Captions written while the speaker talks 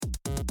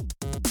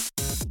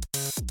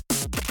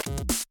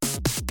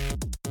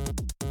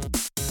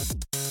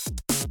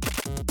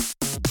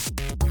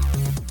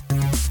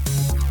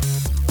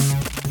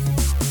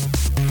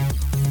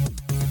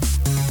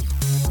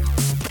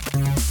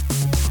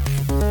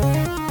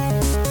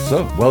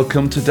So,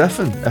 welcome to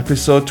Defen,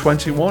 episode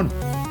 21.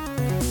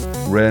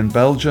 Ray in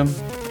Belgium,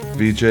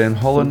 VJ in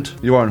Holland.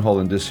 You are in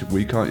Holland this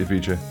week, aren't you,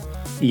 VJ?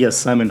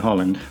 Yes, I'm in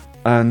Holland.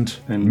 And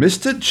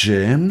Mr.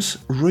 James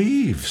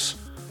Reeves,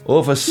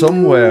 over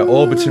somewhere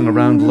orbiting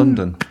around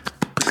London.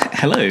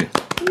 Hello.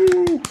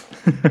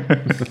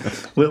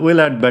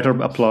 We'll add better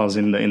applause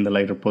in the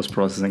later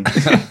post-processing.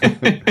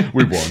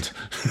 We won't.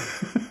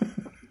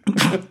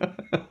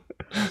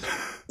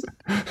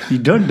 You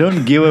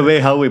don't give away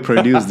how we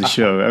produce the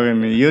show. I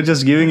mean, you're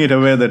just giving it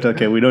away that,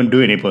 okay, we don't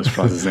do any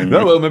post-processing.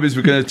 No, well, maybe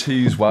we're going to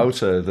tease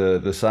Wouter,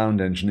 the sound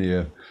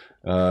engineer,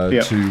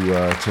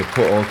 to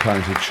put all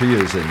kinds of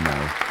cheers in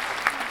now.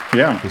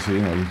 Yeah. Because, you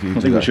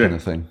do that kind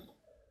of thing.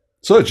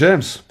 So,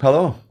 James,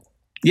 hello.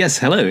 Yes,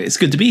 hello. It's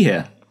good to be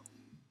here.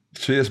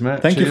 Cheers,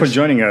 mate. Thank you for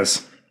joining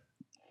us.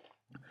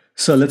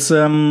 So let's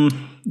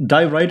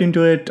dive right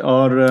into it,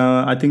 or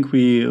I think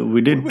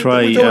we did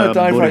try. We don't want to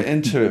dive right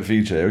into it,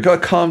 VJ. We've got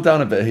to calm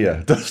down a bit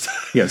here.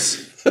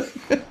 Yes.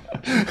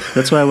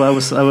 That's why I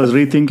was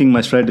rethinking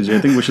my strategy. I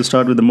think we should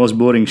start with the most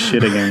boring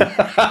shit again.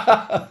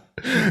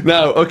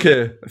 Now,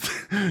 okay,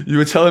 you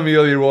were telling me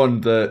earlier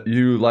on that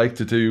you like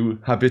to do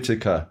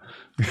habitica.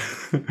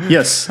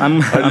 Yes,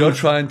 and you're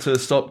trying to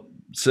stop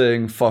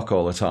saying fuck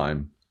all the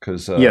time.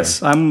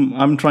 Yes,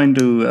 I'm trying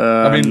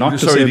to. Not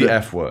to say the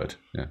F word.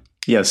 Yeah.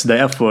 Yes, the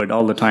F word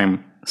all the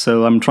time.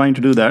 So I'm trying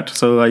to do that.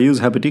 So I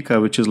use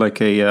Habitica, which is like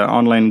a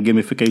online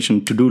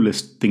gamification to-do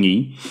list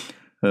thingy.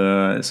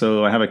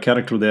 So I have a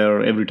character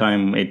there. Every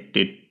time it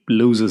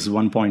loses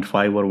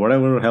 1.5 or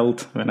whatever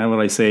health whenever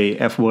I say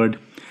F word.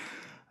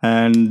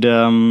 And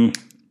I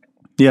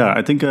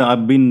think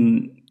I'm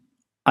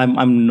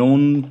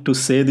known to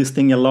say this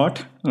thing a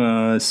lot.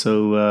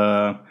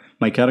 So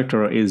my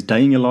character is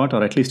dying a lot,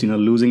 or at least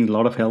losing a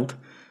lot of health.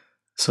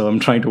 So I'm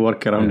trying to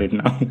work around it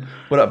now.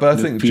 But I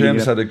think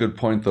James had a good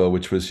point though,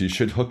 which was you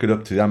should hook it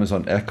up to the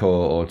Amazon Echo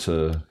or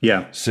to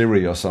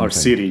Siri or something. Or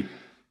Siri.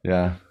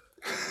 Yeah.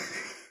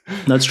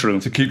 That's true.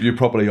 To keep you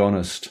properly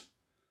honest.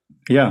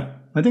 Yeah.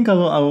 I think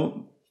I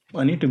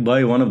need to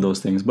buy one of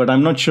those things, but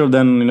I'm not sure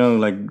then,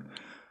 like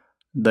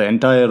the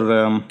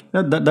entire,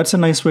 that's a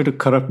nice way to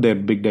corrupt their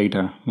big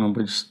data.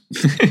 But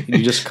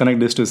you just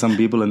connect this to some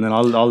people and then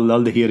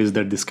all they hear is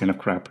that this kind of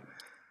crap.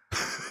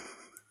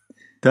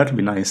 That'd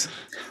be nice.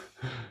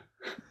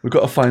 We've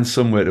got to find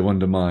some way to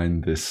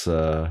undermine this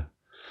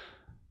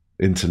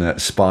internet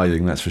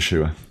spying, that's for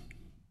sure.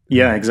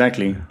 Yeah,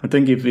 exactly. I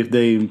think if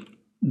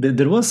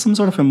there was some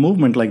sort of a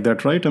movement like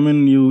that, right? I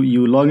mean,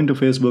 you log into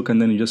Facebook and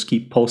then you just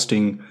keep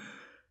posting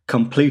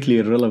completely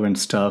irrelevant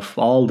stuff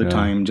all the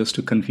time just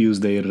to confuse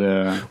their...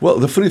 Well,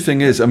 the funny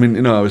thing is, I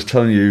mean, I was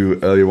telling you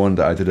earlier on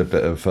that I did a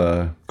bit of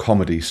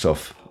comedy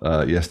stuff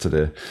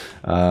yesterday.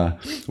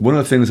 One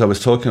of the things I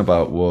was talking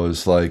about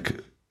was like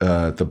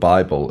the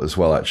Bible as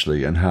well,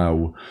 actually, and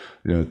how,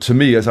 to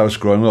me, as I was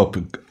growing up,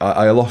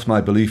 I lost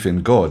my belief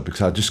in God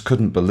because I just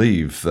couldn't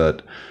believe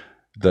that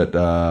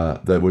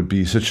there would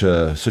be such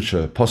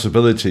a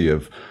possibility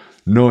of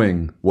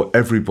knowing what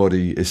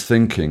everybody is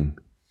thinking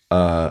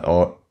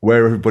or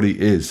where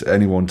everybody is at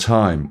any one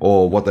time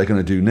or what they're going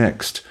to do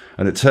next.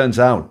 And it turns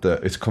out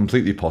that it's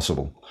completely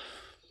possible.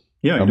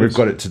 Yeah, and we've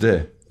got it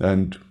today.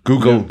 And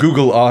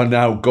Google are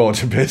now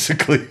God,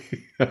 basically.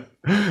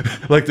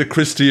 Like the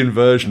Christian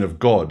version of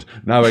God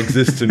now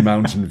exists in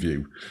Mountain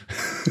View.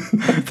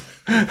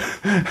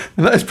 And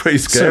that is pretty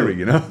scary,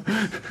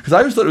 because I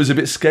always thought it was a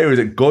bit scary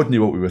that God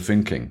knew what we were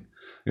thinking.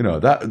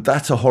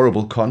 That's a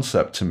horrible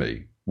concept to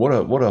me. What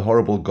a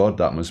horrible God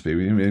that must be.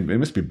 It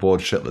must be bored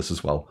shitless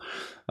as well.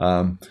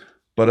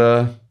 What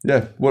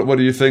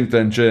do you think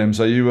then, James?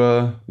 Are you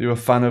a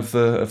fan of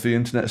the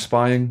internet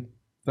spying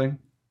thing?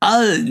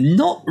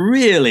 Not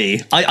really.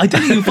 I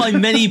don't think you'll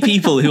find many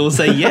people who will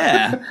say,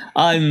 yeah,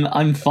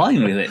 I'm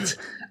fine with it.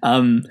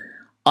 I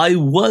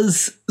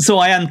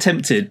am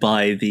tempted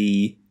by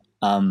the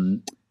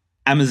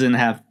Amazon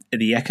have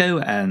the Echo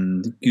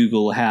and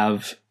Google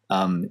have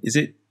is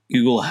it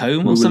Google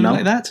Home or something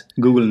like that?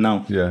 Google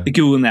Now. Yeah.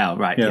 Google Now,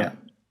 right,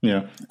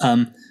 Yeah.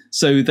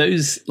 So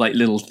those like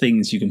little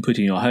things you can put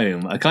in your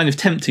home are kind of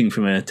tempting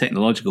from a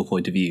technological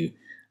point of view.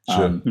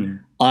 Sure.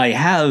 I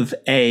have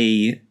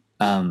a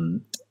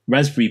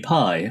Raspberry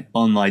Pi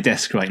on my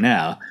desk right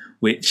now,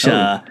 which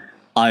I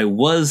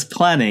was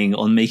planning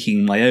on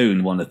making my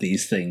own one of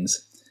these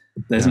things.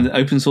 There's an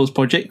open source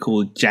project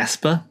called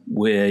Jasper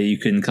where you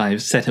can kind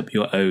of set up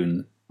your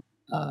own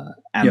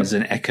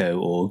Amazon Echo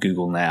or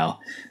Google Now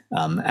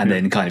and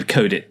then kind of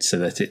code it so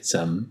that it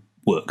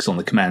works on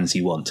the commands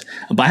you want.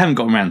 But I haven't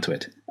gotten around to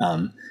it.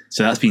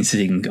 So that's been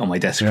sitting on my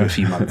desk for a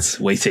few months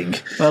waiting.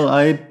 Well,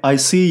 I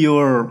see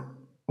your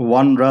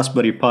one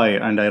Raspberry Pi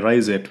and I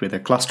raise it with a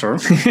cluster.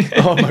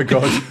 Oh my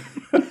God.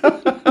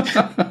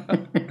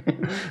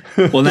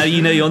 Well, now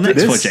you know your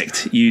next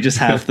project. You just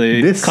have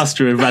the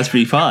cluster of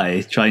Raspberry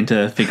Pi trying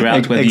to figure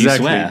out whether you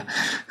swear.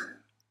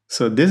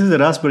 So this is a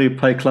Raspberry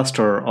Pi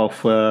cluster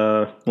of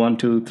 1,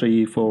 2,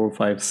 3, 4,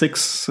 5,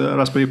 6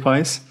 Raspberry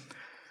Pis.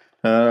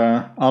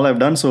 All I've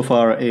done so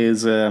far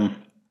is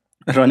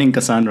running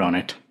Cassandra on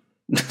it.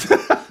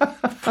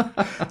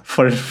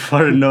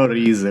 for no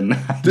reason.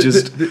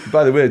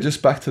 By the way,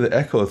 just back to the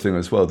echo thing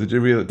as well. Did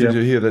you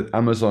hear that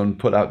Amazon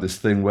put out this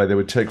thing where they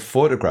would take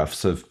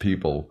photographs of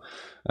people,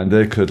 and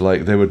they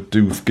would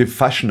give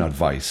fashion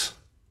advice.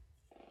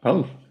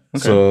 Oh,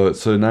 okay.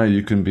 So now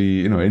you can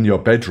be, in your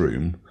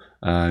bedroom,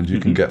 and you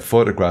can get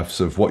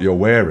photographs of what you're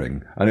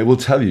wearing, and it will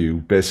tell you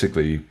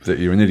basically that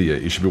you're an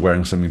idiot. You should be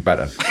wearing something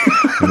better.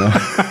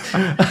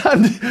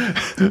 And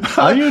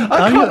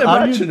I can't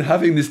imagine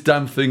having this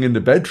damn thing in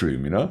the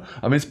bedroom. I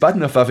mean, it's bad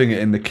enough having it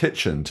in the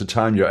kitchen to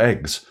time your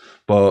eggs,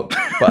 but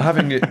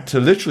having it to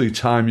literally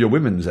time your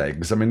women's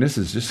eggs. I mean, this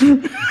is just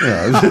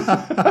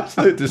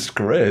absolute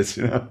disgrace.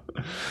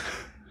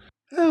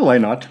 Why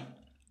not?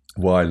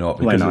 Why not?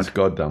 Because it's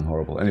goddamn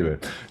horrible. Anyway,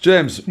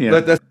 James,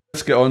 let's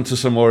get on to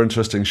some more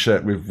interesting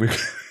shit.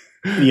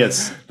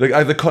 Yes.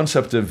 The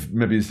concept of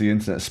maybe is the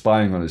internet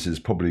spying on us is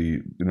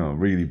probably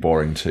really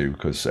boring too,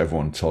 because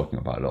everyone's talking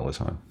about it all the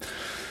time.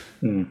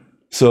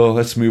 So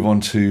let's move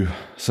on to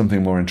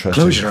something more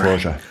interesting.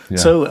 Closure. Yeah.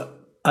 So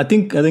I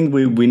think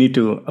we need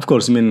to, of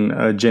course. I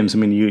mean, James. I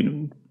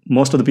mean,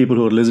 most of the people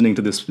who are listening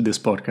to this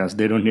podcast,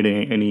 they don't need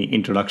any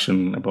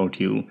introduction about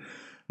you,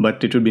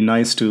 but it would be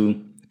nice to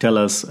tell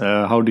us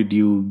how did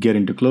you get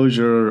into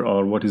Clojure,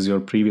 or what is your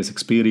previous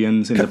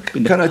experience in the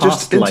Can I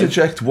just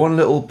interject one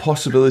little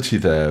possibility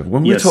there?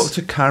 When we talked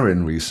to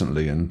Karen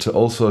recently, and to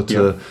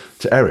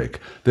Eric,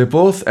 they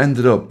both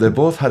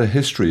had a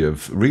history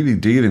of really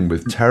dealing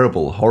with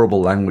terrible, horrible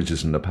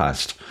languages in the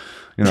past.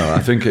 I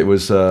think it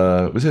was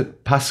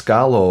it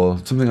Pascal or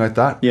something like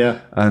that? Yeah.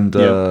 And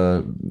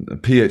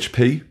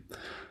PHP.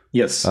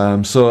 Yes.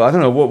 So I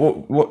don't know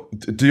what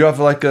do you have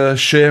like a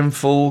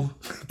shameful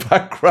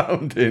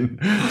background in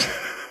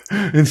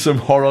some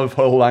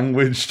horrible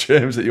language,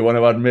 James, that you want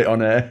to admit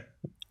on air?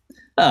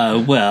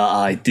 Well,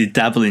 I did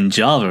dabble in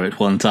Java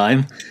at one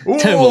time. Ooh,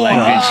 terrible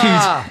language.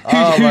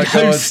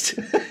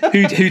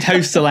 Who'd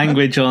host a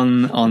language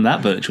on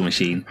that virtual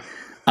machine?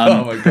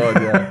 Oh my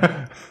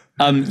god!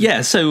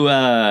 Yeah. So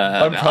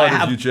I'm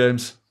proud of you,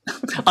 James.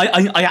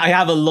 I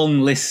have a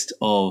long list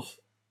of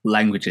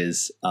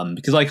languages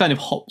because I kind of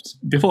hopped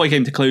before I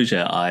came to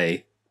Clojure.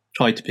 I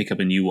tried to pick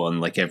up a new one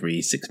like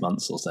every 6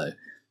 months or so.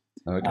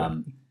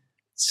 Okay.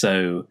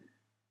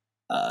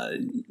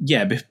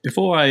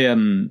 Before I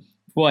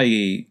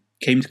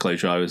came to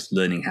Clojure, I was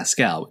learning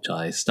Haskell, which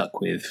I stuck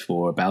with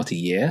for about a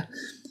year.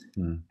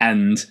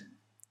 And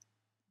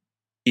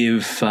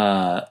if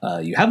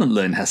you haven't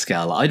learned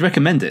Haskell, I'd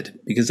recommend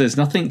it, because there's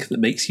nothing that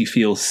makes you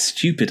feel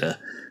stupider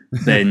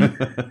than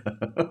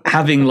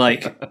having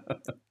like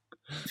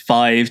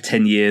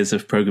 5-10 years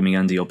of programming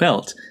under your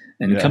belt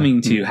and coming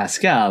to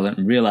Haskell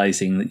and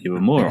realizing that you're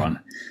a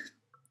moron.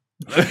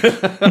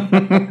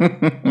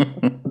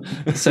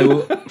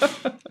 So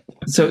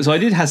I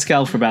did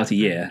Haskell for about a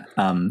year.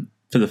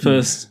 For the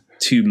first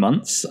 2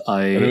 months,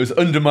 and it was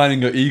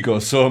undermining your ego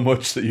so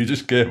much that you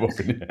just gave up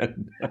in the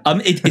end.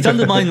 It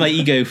undermined my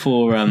ego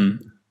for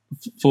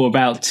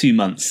about 2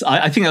 months.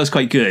 I think that was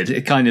quite good.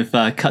 It kind of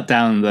cut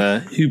down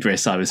the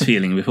hubris I was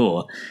feeling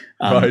before.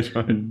 Right.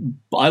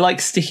 But I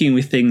like sticking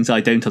with things I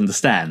don't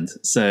understand.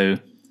 So,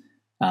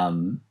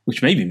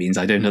 which maybe means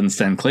I don't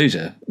understand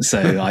Clojure.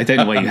 So I don't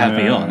know why you have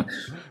me on.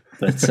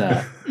 But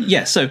so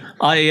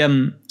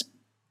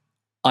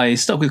I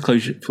stuck with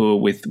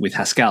Clojure with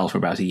Haskell for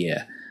about a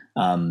year.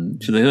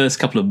 For the first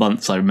couple of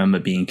months, I remember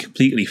being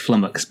completely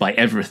flummoxed by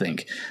everything,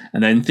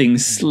 and then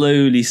things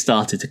slowly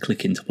started to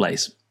click into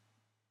place.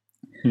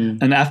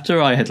 And after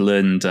I had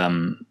learned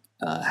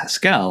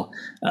Haskell,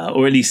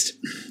 or at least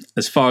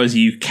as far as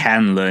you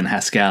can learn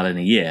Haskell in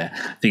a year,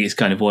 I think it's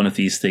kind of one of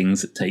these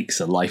things that takes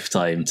a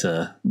lifetime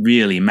to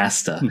really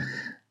master.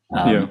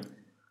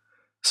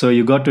 So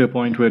you got to a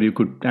point where you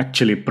could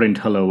actually print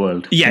 "Hello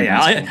World."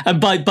 And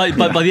by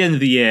the end of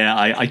the year,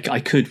 I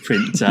could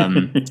print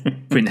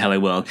print "Hello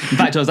World." In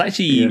fact, I was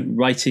actually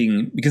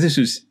writing, because this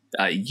was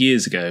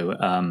years ago,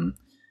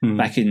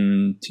 back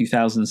in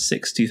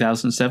 2006,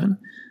 2007,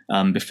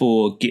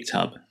 before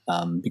GitHub,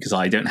 because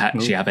I don't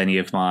actually have any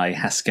of my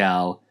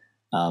Haskell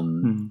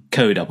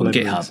code up on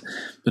GitHub.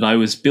 But I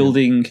was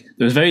building.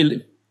 There was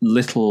very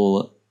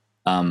little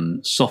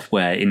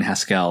software in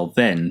Haskell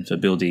then for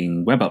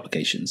building web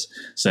applications.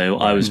 So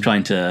I was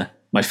trying to,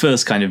 my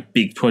first kind of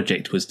big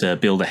project was to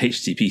build a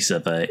HTTP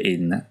server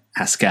in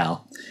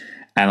Haskell.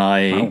 And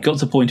I got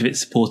to the point of it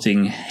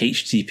supporting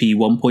HTTP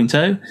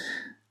 1.0.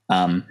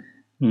 And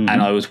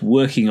I was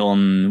working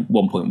on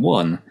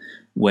 1.1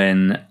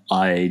 when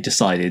I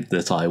decided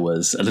that I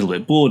was a little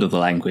bit bored of the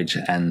language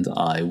and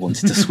I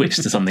wanted to switch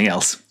to something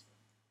else.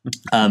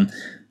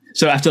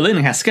 So after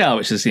learning Haskell,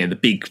 which is the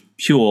big,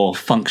 pure,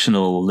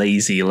 functional,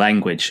 lazy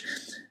language,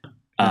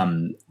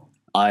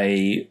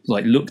 I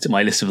looked at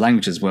my list of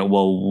languages and went,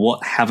 well,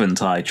 what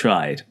haven't I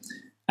tried?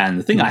 And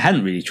the thing I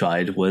hadn't really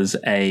tried was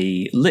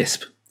a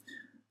Lisp.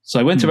 So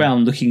I went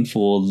around looking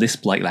for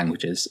Lisp-like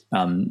languages.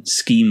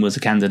 Scheme was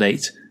a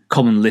candidate.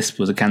 Common Lisp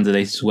was a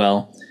candidate as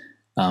well.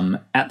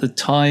 At the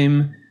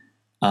time,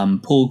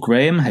 Paul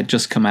Graham had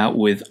just come out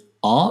with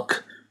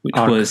Arc, which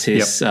Arc, was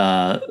his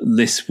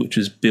Lisp, which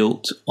was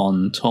built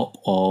on top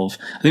of,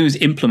 I think it was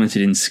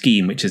implemented in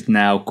Scheme, which is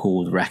now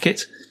called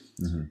Racket.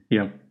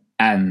 Yeah.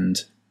 And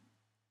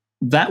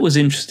that was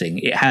interesting.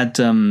 It had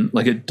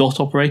like a dot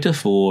operator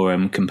for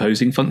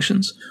composing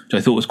functions, which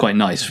I thought was quite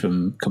nice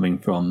from coming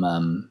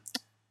from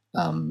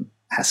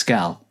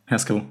Haskell.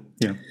 Haskell,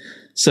 yeah.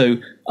 So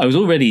I was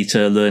all ready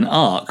to learn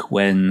Arc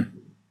when,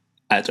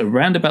 at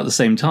around about the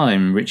same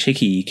time, Rich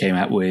Hickey came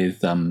out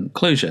with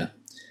Clojure.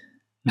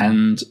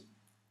 And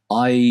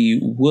I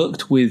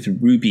worked with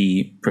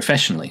Ruby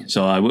professionally.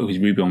 So I worked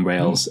with Ruby on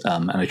Rails,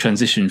 and I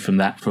transitioned from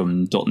that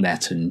from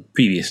 .NET, and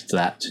previous to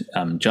that,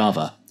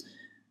 Java.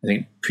 I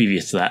think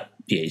previous to that,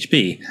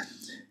 PHP.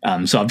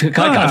 So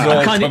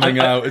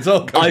It's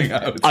all coming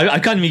out.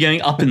 I've kind of been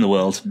going up in the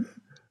world.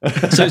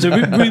 So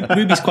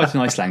Ruby's quite a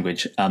nice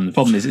language. The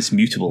problem is it's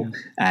mutable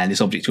and it's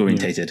object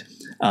orientated,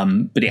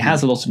 but it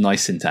has a lot of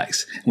nice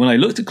syntax. When I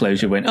looked at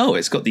Clojure, I went, oh,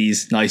 it's got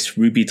these nice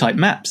Ruby type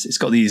maps. It's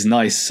got these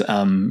nice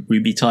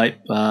Ruby type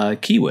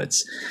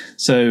keywords.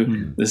 So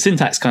the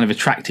syntax kind of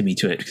attracted me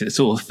to it because it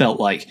sort of felt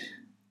like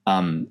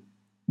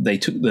they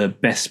took the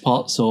best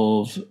parts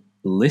of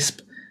Lisp,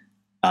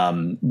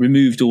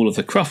 removed all of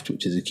the cruft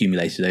which has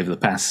accumulated over the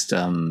past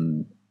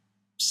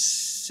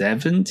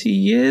 70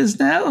 years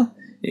now.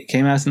 It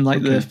came out in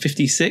the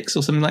 56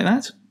 or something like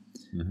that.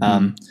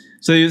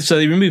 So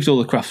they removed all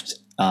the cruft,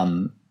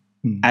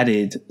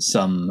 added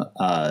some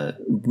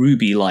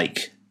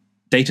Ruby-like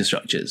data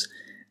structures,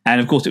 and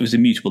of course it was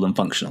immutable and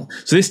functional.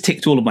 So this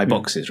ticked all of my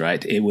boxes,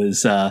 right? It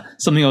was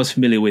something I was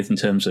familiar with in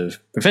terms of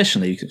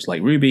professionally, because it was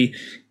like Ruby.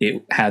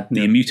 It had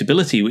the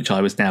immutability, which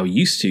I was now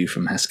used to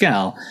from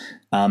Haskell,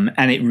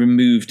 and it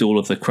removed all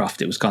of the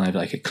cruft. It was kind of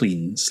like a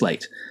clean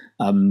slate.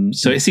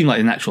 So it seemed like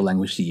a natural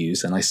language to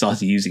use, and I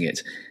started using it.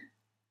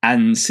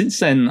 And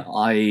since then,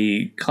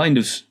 I kind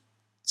of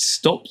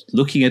stopped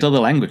looking at other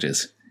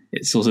languages.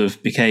 It sort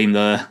of became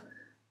the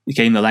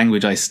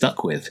language I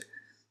stuck with.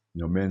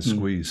 Your main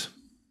squeeze.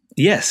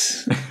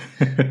 Yes.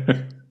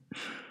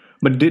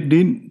 But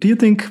do you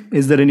think,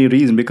 is there any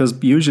reason?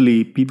 Because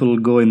usually people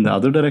go in the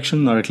other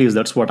direction, or at least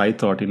that's what I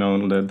thought.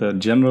 The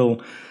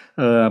general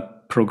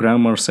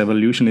programmer's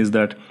evolution is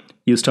that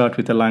you start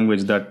with a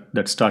language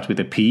that starts with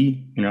a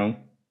P,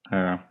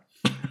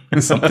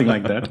 something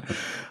like that.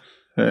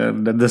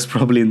 That's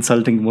probably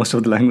insulting most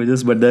of the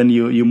languages, but then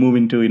you move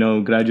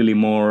into gradually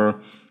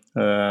more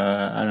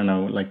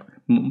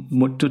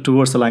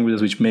towards the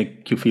languages which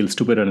make you feel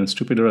stupider and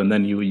stupider, and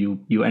then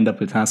you end up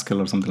with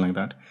Haskell or something like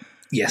that.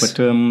 Yes.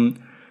 But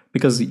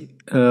because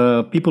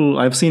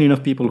I've seen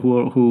enough people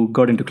who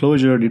got into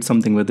Clojure, did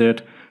something with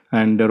it,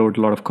 and they wrote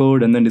a lot of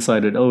code, and then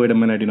decided, oh, wait a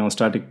minute,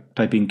 static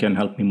typing can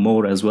help me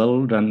more as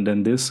well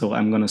than this, so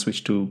I'm going to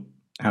switch to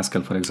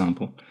Haskell, for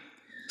example.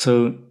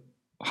 So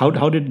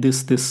how did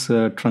this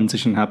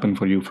transition happen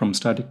for you from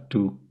static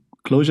to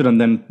Clojure,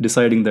 and then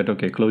deciding that,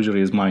 okay, Clojure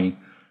is my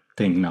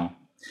thing now?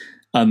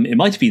 It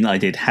might have been that I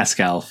did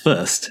Haskell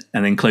first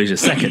and then Clojure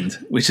second,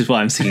 which is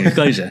why I'm sticking with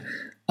Clojure.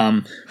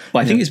 But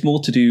I think it's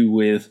more to do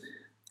with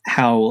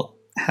how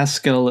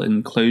Haskell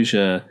and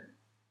Clojure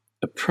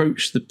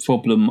approach the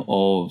problem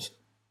of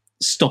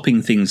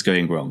stopping things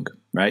going wrong,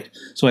 right?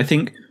 So I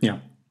think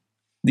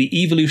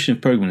the evolution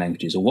of programming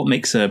languages, or what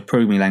makes a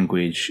programming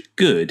language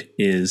good,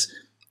 is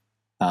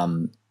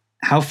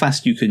how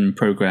fast you can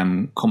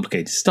program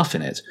complicated stuff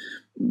in it,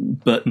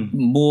 but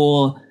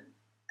more,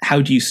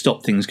 how do you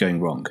stop things going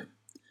wrong?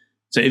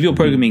 So if you're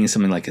programming in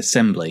something like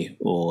assembly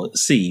or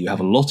C, you have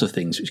a lot of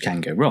things which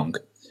can go wrong.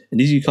 And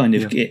as you kind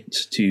of get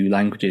to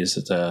languages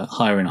at a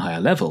higher and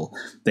higher level,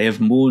 they have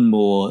more and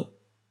more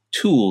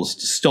tools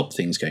to stop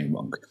things going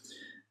wrong.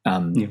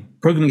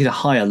 Programming at a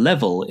higher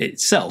level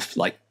itself,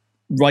 like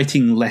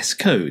writing less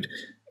code,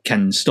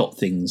 can stop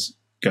things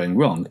going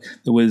wrong.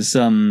 There was,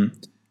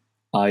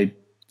 I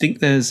think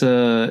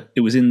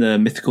it was in the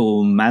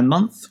Mythical Man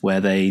Month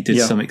where they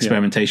did some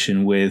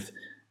experimentation with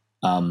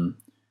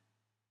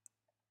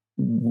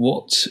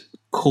what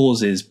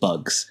causes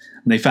bugs.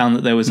 And they found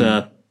that there was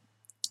a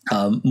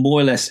more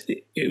or less,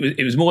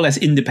 it was more or less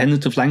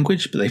independent of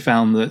language, but they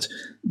found that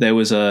there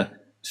was a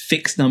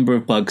fixed number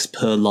of bugs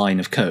per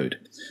line of code.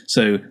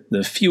 So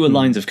the fewer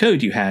lines of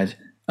code you had,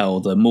 or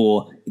the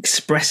more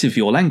expressive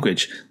your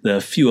language,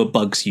 the fewer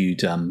bugs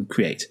you'd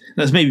create.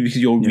 That's maybe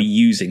because you're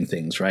reusing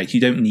things, right?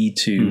 You don't need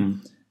to,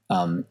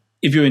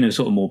 if you're in a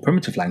sort of more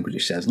primitive language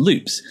which has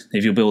loops,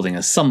 if you're building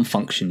a sum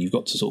function, you've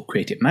got to sort of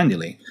create it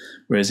manually.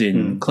 Whereas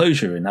in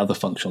Clojure and other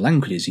functional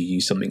languages, you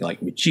use something like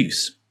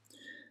reduce.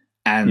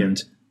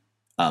 And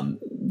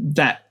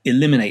that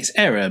eliminates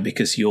error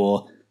because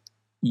you're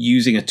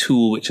using a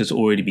tool which has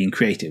already been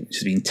created, which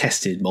has been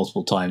tested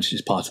multiple times, which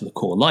is part of the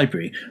core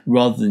library,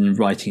 rather than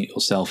writing it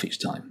yourself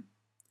each time.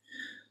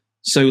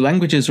 So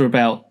languages are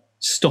about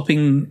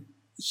stopping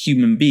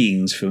human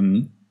beings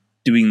from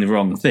doing the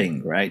wrong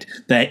thing, right?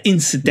 They're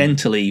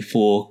incidentally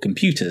for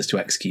computers to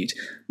execute,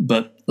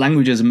 but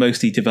languages are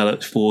mostly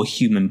developed for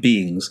human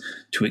beings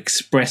to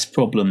express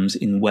problems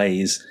in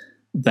ways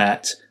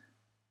that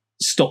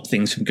stop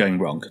things from going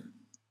wrong.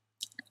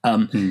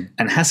 And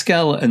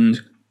Haskell and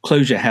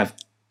Clojure have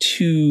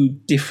two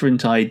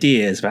different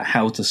ideas about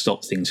how to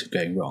stop things from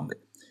going wrong.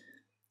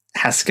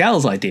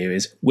 Haskell's idea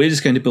is we're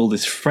just going to build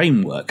this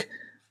framework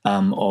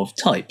of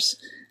types.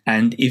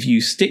 And if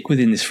you stick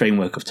within this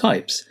framework of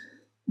types,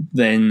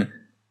 then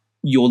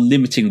you're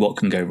limiting what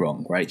can go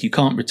wrong, right? You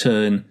can't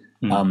return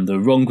the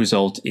wrong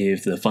result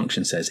if the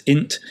function says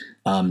int.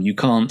 You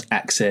can't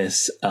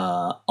access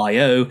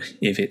IO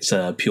if it's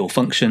a pure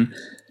function.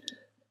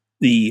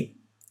 The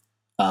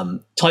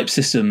type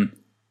system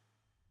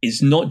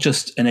is not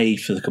just an aid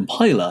for the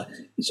compiler,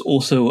 it's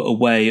also a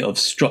way of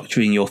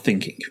structuring your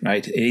thinking,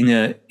 right?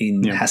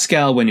 In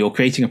Haskell, when you're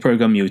creating a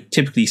program, you're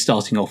typically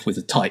starting off with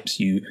the types.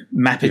 You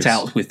map it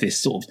out with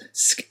this sort of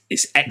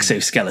this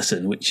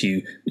exoskeleton, which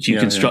you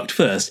construct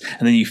first,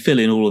 and then you fill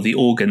in all of the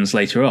organs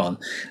later on.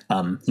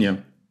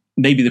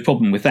 Maybe the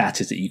problem with that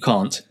is that you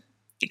can't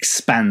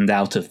expand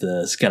out of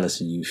the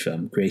skeleton you've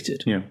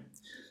created.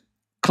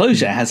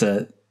 Clojure has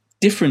a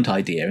different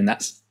idea, and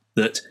that's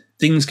that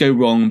things go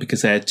wrong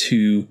because they're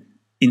too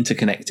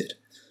interconnected.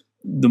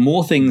 The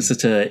more things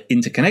that are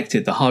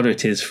interconnected, the harder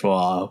it is for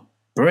our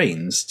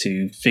brains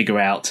to figure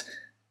out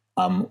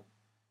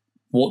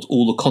what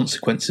all the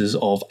consequences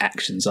of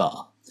actions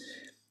are.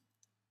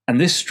 And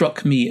this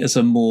struck me as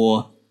a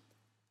more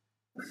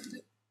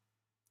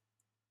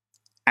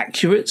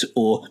accurate,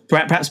 or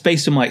perhaps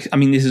based on my, I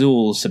mean, this is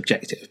all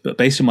subjective, but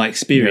based on my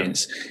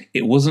experience,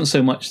 it wasn't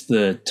so much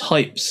the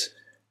types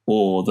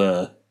or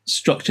the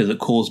structure that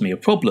caused me a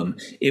problem,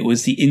 it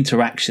was the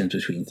interactions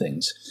between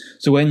things.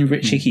 So when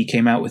Rich Hickey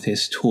came out with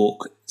his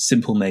talk,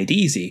 Simple Made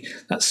Easy,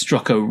 that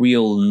struck a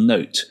real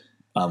note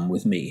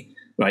with me,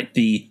 right?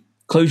 The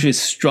Clojure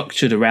is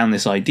structured around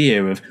this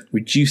idea of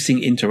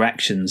reducing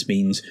interactions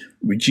means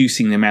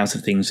reducing the amount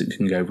of things that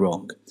can go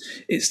wrong.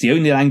 It's the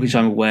only language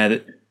I'm aware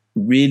that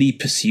really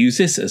pursues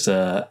this as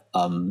a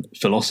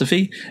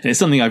philosophy, and it's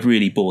something I've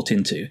really bought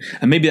into.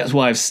 And maybe that's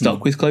why I've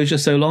stuck with Clojure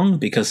so long,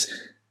 because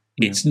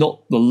it's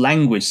not the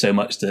language so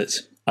much that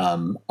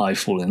I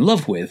fall in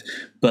love with,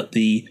 but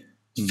the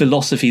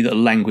philosophy that a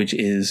language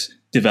is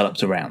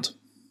developed around.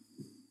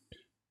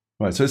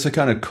 Right, so it's a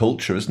kind of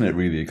culture, isn't it,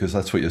 really? Because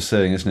that's what you're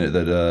saying, isn't it?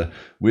 That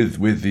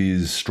with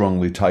these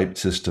strongly typed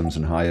systems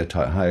and higher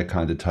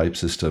kind of type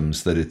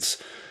systems, that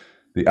it's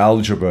the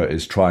algebra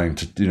is trying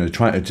to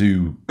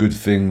do good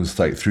things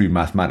like through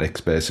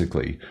mathematics,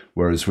 basically.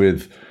 Whereas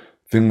with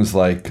things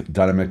like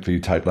dynamically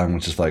typed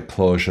languages like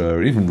Clojure,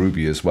 or even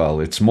Ruby as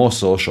well, it's more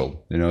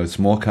social. It's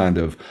more kind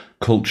of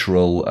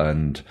cultural,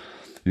 and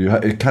you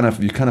kind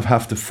of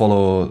have to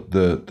follow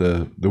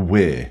the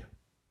way.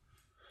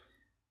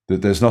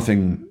 That there's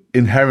nothing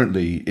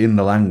inherently in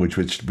the language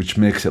which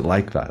makes it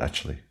like that,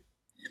 actually.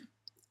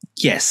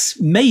 Yes,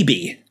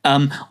 maybe.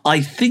 I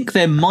think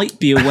there might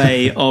be a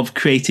way of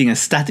creating a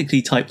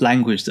statically typed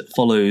language that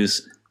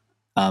follows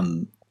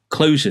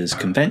Clojure's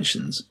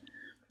conventions.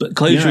 But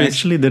Clojure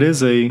actually, there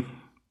is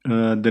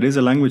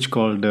a language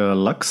called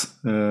Lux.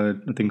 I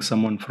think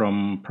someone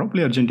from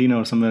probably Argentina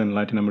or somewhere in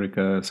Latin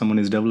America, someone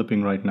is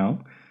developing right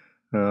now.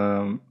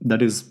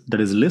 That is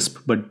Lisp,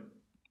 but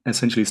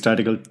essentially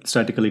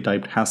statically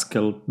typed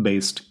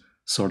Haskell-based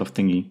sort of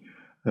thingy.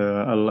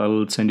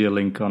 I'll send you a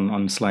link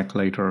on Slack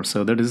later.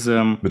 So that is.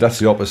 But that's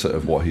the opposite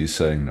of what he's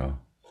saying now.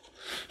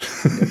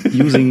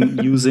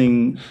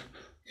 using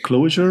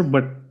Clojure,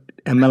 but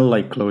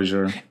ML-like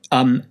Clojure.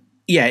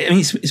 Yeah, I mean,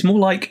 it's more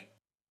like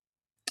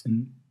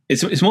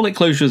it's more like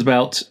Clojure is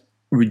about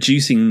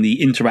reducing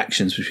the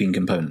interactions between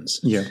components.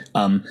 Yeah.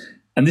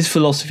 And this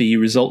philosophy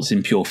results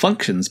in pure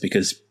functions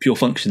because pure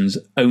functions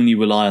only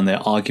rely on their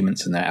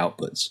arguments and their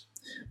outputs.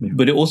 Yeah.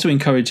 But it also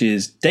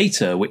encourages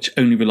data which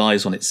only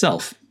relies on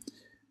itself.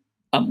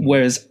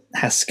 Whereas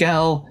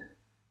Haskell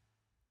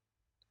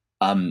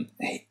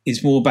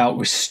is more about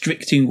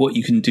restricting what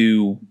you can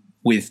do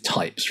with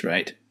types,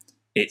 right?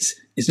 It's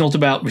not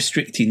about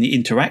restricting the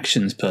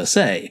interactions per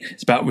se.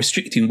 It's about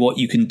restricting what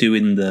you can do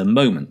in the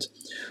moment.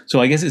 So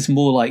I guess it's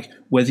more like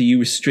whether you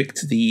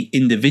restrict the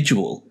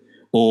individual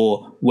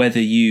or whether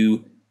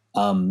you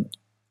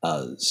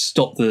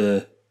stop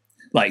the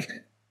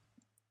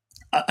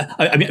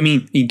I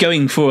mean, you're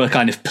going for a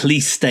kind of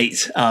police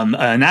state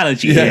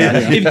analogy here.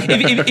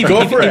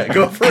 Go for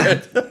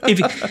it.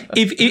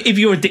 If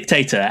you're a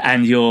dictator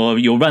and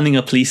you're running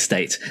a police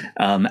state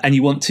and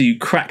you want to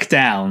crack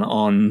down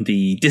on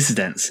the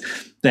dissidents,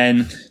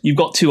 then you've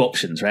got two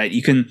options, right?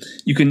 You can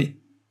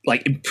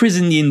like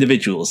imprison the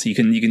individuals. You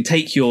can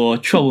take your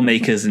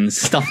troublemakers and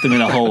stuff them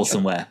in a hole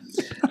somewhere,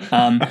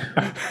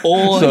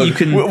 or so, you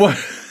can.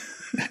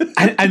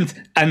 And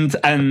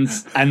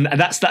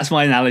that's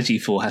my analogy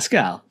for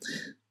Haskell.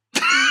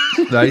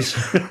 Nice.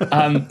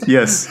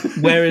 Yes.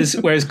 Whereas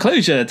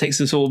Clojure takes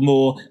a sort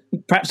of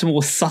perhaps a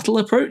more subtle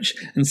approach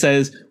and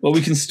says, well,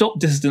 we can stop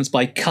dissidents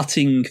by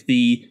cutting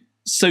the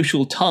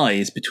social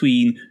ties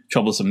between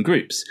troublesome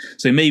groups.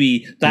 So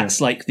maybe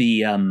that's like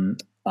the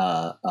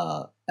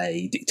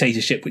a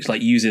dictatorship which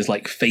like uses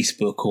like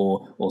Facebook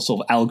or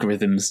sort of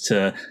algorithms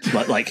to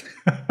like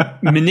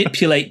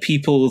manipulate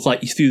people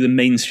like through the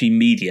mainstream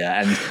media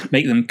and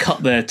make them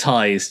cut their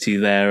ties to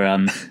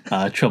their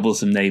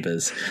troublesome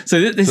neighbors. So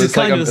this is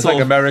kind of it's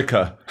like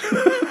America.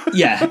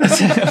 Yeah.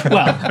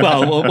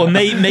 well,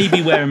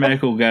 maybe where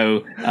America will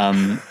go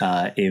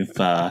if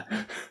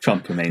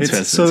Trump remains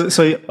president.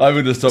 So I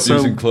would have stopped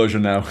using Clojure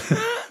now.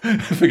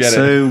 Forget it.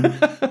 So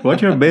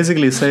what you're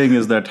basically saying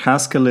is that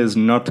Haskell is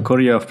North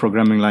Korea of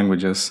programming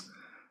languages,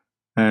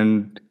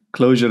 and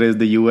Clojure is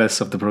the US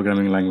of the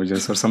programming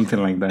languages, or something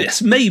like that.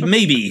 Yes,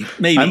 maybe.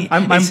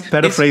 I'm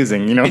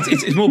paraphrasing.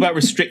 It's more about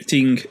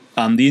restricting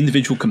the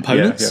individual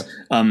components.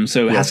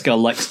 So Haskell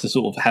likes to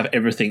sort of have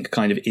everything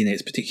kind of in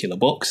its particular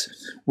box,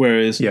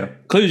 whereas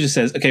Clojure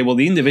says, okay, well,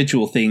 the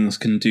individual things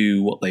can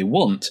do what they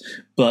want,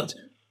 but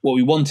what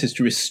we want is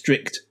to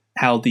restrict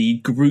how the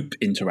group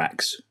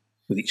interacts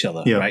with each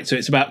other, right? So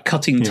it's about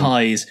cutting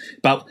ties,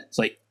 it's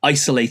like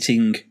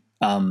isolating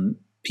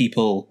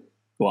people,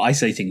 or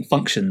isolating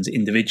functions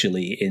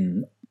individually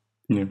in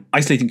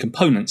isolating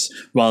components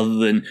rather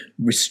than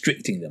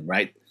restricting them,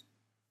 right?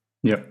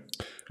 Yeah.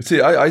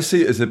 See, I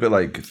see it as a bit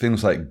like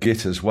things like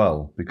Git as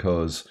well,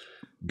 because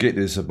Git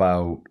is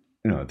about,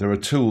 there are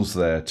tools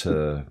there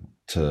to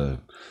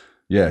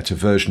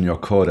version your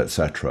code,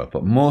 etc.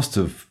 But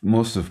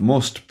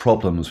most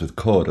problems with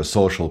code are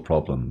social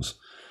problems,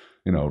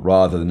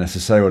 rather than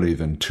necessarily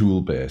than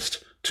tool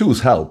based.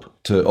 Tools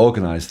help to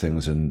organize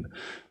things and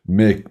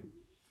make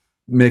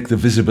the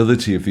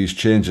visibility of these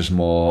changes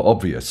more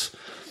obvious.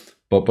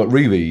 But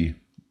really,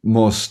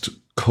 most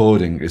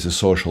coding is a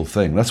social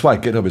thing. That's why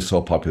GitHub is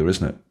so popular,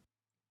 isn't it?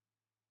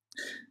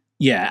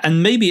 Yeah,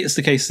 and maybe it's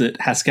the case that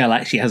Haskell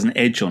actually has an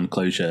edge on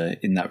Clojure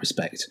in that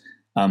respect.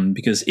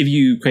 Because if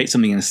you create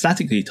something in a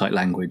statically typed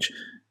language,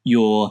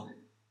 you're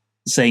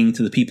saying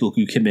to the people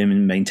who come in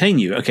and maintain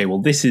you, okay,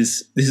 well, this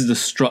is the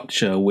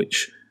structure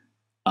which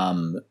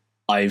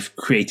I've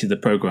created the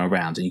program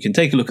around. And you can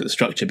take a look at the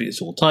structure, but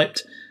it's all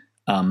typed.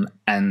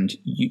 And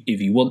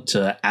if you want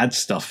to add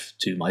stuff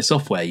to my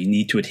software, you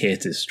need to adhere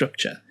to this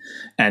structure.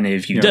 And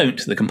if you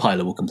don't, the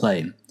compiler will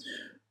complain.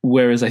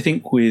 Whereas I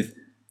think with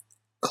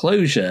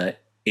Clojure,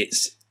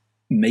 it's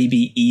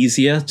maybe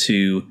easier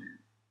to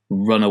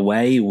run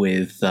away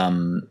with,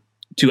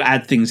 to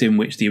add things in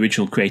which the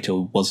original creator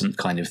wasn't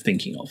kind of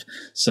thinking of.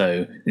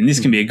 So, and this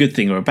can be a good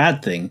thing or a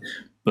bad thing,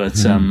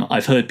 but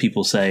I've heard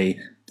people say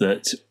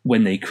that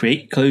when they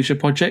create Clojure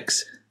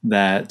projects,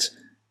 that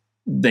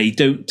they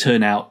don't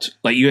turn out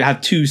like you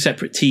have two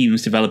separate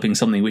teams developing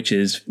something which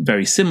is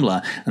very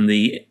similar, and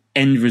the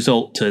end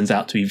result turns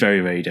out to be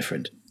very, very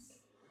different.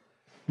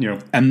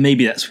 Yeah, and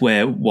maybe that's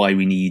why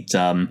we need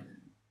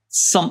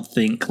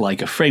something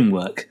like a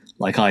framework,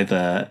 like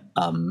either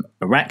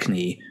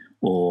Arachne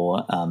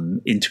or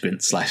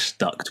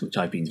Integrant/Duct, which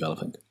I've been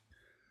developing.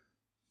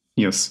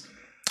 Yes.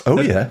 Oh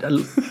yeah.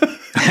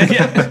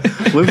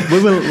 we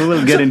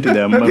will get into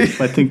them.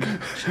 I think.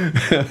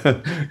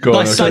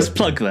 Nice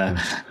plug there.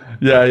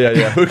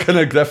 Yeah. We're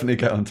gonna definitely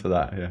get onto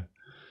that. Yeah.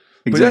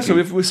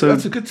 Exactly. But so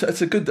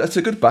that's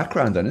a good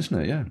background then, isn't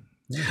it? Yeah.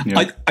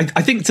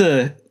 I think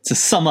to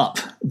sum up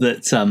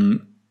that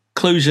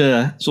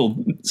Clojure sort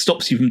of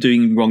stops you from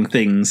doing wrong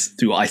things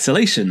through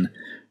isolation,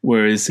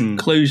 whereas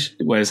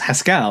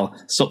Haskell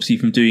stops you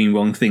from doing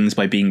wrong things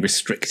by being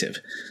restrictive.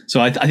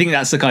 So I think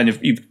that's the kind of,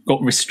 you've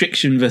got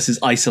restriction versus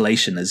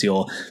isolation as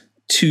your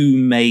two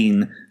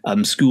main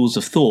schools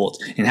of thought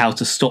in how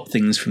to stop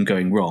things from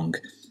going wrong.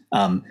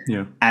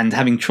 And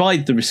having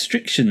tried the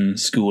restriction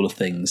school of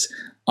things,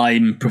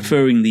 I'm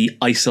preferring the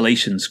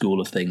isolation school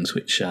of things,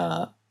 which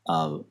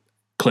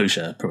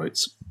Clojure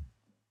promotes.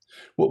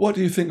 What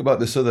do you think about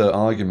this other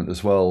argument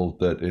as well,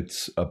 that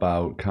it's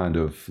about kind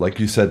of,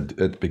 like you said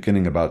at the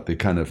beginning, about the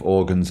kind of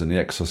organs and the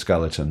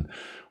exoskeleton?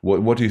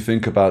 What do you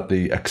think about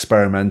the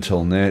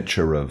experimental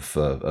nature of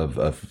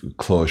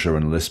Clojure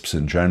and Lisps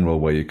in general,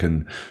 where you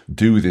can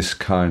do this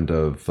kind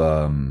of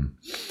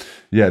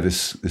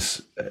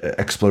this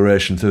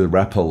exploration through the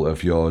REPL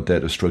of your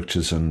data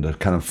structures and the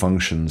kind of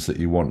functions that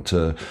you want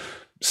to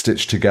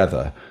stitch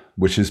together,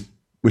 which is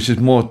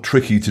more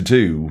tricky to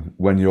do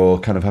when you're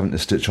kind of having to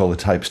stitch all the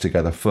types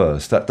together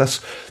first.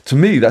 That's to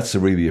me, that's a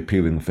really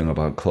appealing thing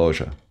about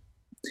Clojure.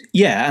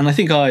 Yeah, and I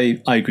think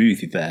I agree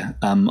with you there.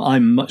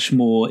 I'm much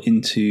more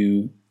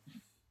into,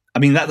 I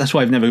mean, that's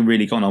why I've never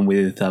really gone on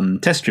with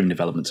test-driven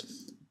development.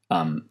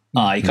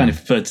 I kind of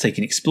prefer to take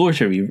an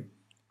exploratory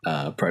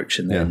approach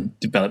and then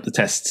develop the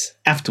tests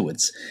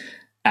afterwards.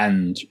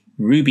 And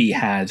Ruby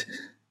had,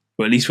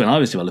 or at least when I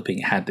was developing,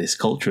 it had this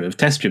culture of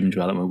test-driven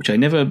development, which I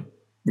never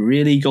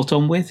really got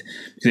on with,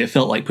 because it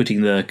felt like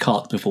putting the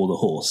cart before the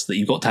horse, that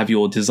you've got to have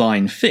your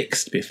design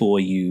fixed before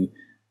you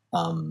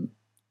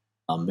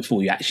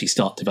actually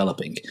start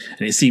developing.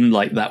 And it seemed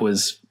like that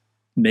was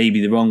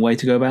maybe the wrong way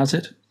to go about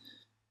it.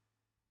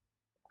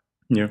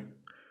 Yeah.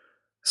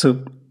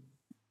 So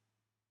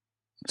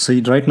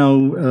right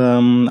now,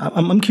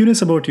 I'm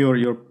curious about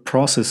your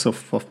process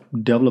of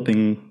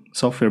developing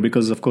software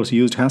because, of course,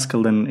 you used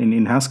Haskell. Then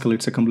in Haskell,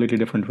 it's a completely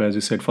different way. As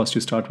you said, first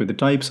you start with the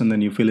types, and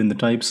then you fill in the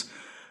types,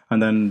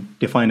 and then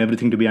define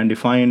everything to be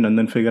undefined, and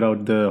then figure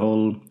out the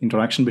whole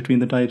interaction between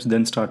the types,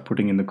 then start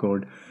putting in the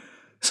code.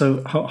 So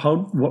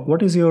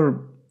what is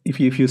your, if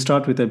you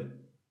start with a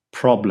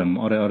problem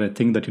or a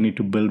thing that you need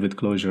to build with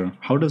Clojure,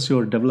 how does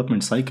your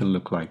development cycle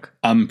look like?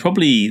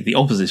 Probably the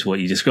opposite of what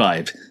you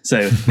described.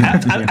 So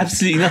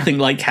absolutely nothing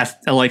like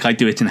I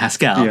do it in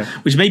Haskell,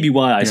 which may be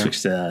why I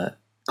switched to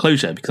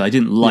Clojure, because I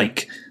didn't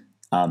like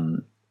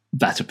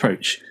that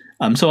approach.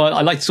 So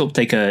I like to sort of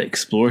take a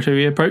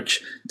exploratory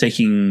approach,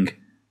 taking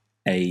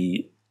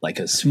a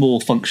small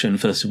function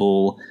first of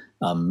all,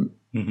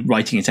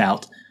 writing it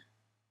out,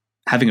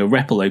 having a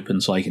REPL open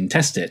so I can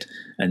test it,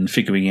 and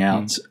figuring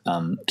out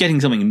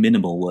getting something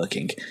minimal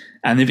working.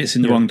 And if it's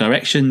in the wrong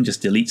direction,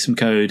 just delete some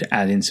code,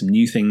 add in some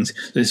new things.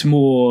 So it's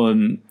more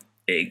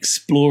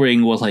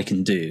exploring what I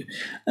can do.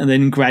 And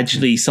then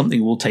gradually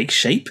something will take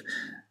shape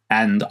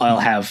and I'll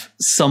have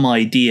some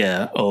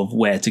idea of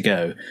where to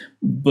go.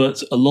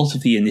 But a lot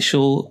of the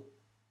initial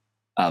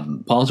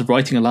part of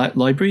writing a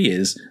library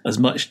is as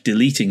much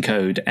deleting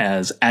code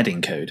as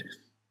adding code.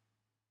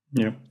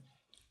 Yeah.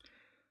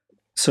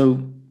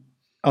 So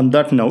on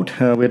that note,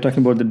 we're talking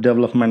about the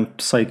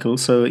development cycle.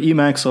 So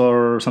Emacs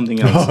or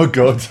something else? Oh,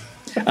 God.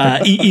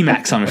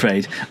 Emacs, I'm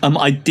afraid.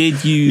 I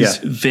did use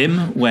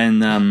Vim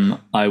when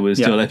I was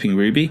developing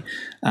Ruby.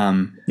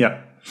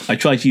 I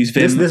tried to use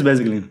Vim. This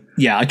basically.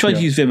 Yeah, I tried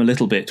to use Vim a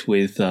little bit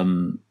with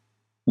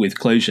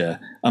Clojure.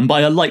 But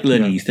I like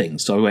learning new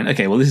things. So I went,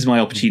 okay, well, this is my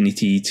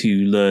opportunity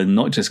to learn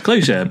not just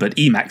Clojure, but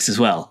Emacs as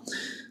well.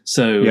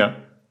 So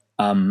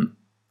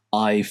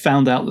I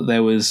found out that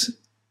there was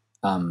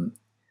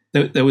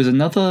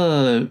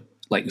another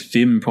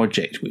Vim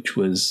project which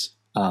I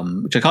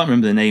can't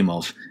remember the name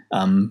of,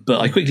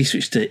 but I quickly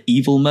switched to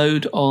Evil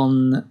Mode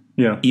on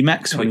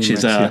Emacs,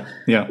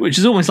 which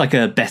is almost like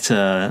a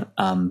better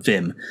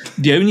Vim.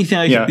 The only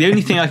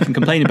thing I can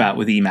complain about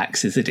with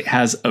Emacs is that it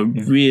has a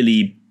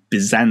really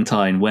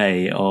Byzantine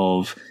way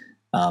of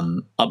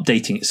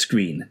updating its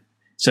screen.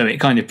 So it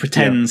kind of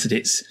pretends that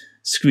its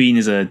screen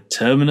is a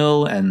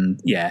terminal, and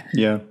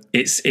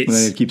it's and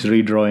then it keeps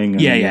redrawing.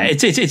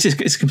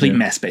 It's a complete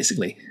mess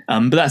basically.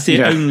 But that's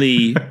the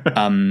only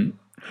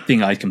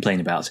thing I'd complain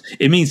about.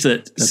 It means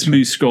that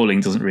smooth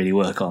scrolling doesn't really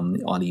work on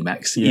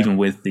Emacs, even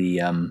with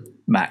the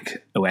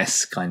Mac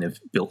OS kind of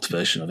built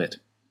version of it.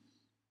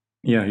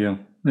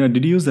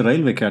 Did you use the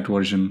Railway Cat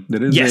version?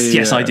 There is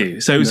yes, I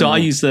do. So I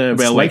use the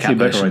Railway Cat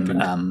version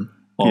of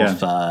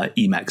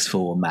Emacs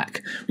for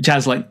Mac, which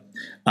has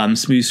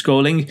smooth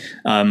scrolling,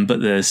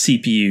 but the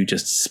CPU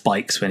just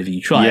spikes whenever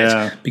you try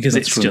it, because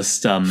it's true.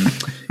 Just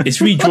it's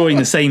redrawing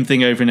the same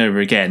thing over and over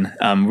again,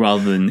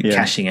 rather than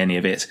caching any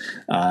of it.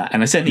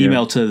 And I sent an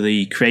email to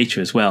the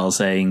creator as well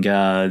saying,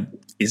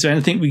 is there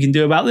anything we can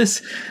do about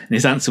this? And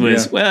his answer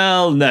was,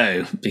 well,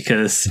 no,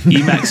 because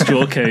Emacs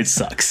draw code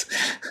sucks.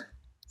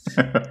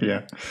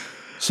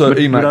 So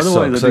Emacs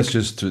sucks.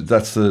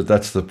 That's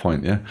the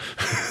point. Yeah.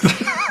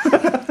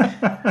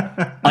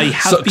 I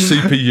have been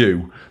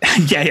CPU.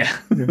 Yeah.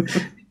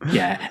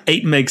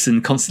 8 megs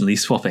and constantly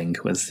swapping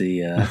was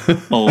the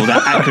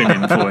that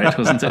acronym for it,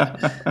 wasn't it?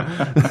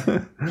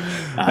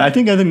 I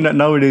think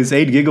nowadays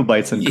 8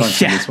 gigabytes and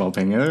constantly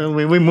swapping.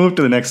 We moved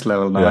to the next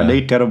level now, and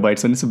 8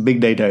 terabytes, and it's a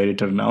big data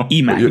editor now.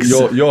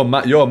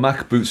 Emacs. Your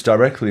Mac boots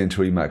directly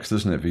into Emacs,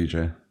 doesn't it,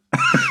 VJ?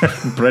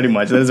 Pretty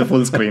much. That is a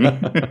full screen.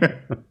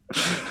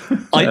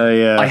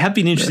 I have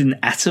been interested in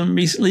Atom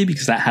recently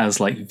because that has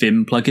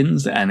Vim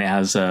plugins, and it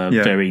has a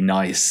very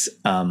nice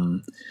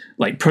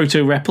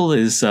Proto REPL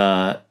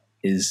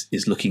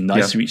is looking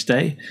nicer each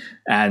day,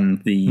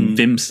 and the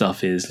Vim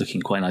stuff is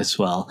looking quite nice as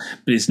well.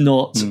 But it's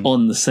not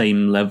on the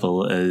same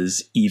level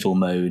as Evil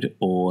Mode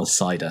or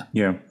Cider.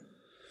 Yeah,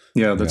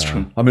 that's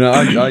true. I mean,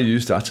 I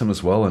used Atom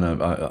as well, and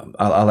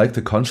I like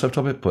the concept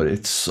of it, but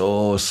it's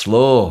so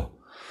slow.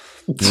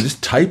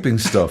 Just typing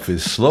stuff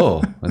is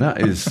slow, and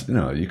that is,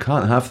 you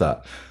can't have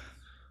that.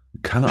 You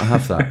cannot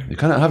have that. You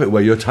cannot have it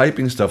where you're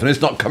typing stuff and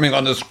it's not coming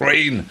on the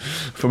screen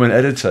from an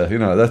editor.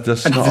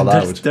 That's not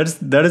allowed.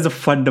 That is a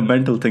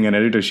fundamental thing an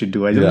editor should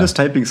do. I'm just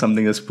typing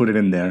something, just put it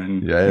in there.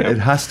 It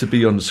has to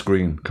be on the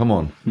screen. Come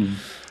on.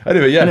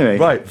 Anyway,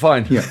 right,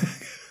 fine. Yeah.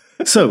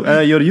 So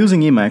you're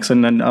using Emacs,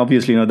 and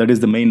obviously, that is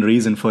the main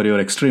reason for your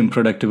extreme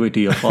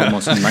productivity of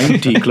almost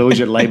 90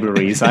 Clojure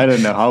libraries. I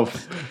don't know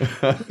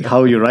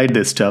how you write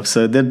this stuff.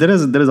 So there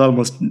is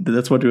almost,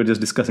 that's what we were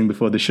just discussing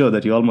before the show,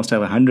 that you almost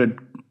have 100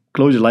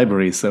 Clojure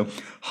libraries. So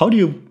how do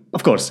you?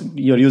 Of course,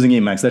 you're using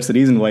Emacs. That's the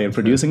reason why you're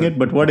producing it.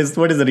 But what is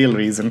the real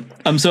reason?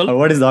 Or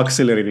what is the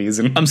auxiliary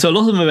reason? So a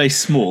lot of them are very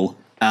small,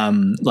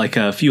 like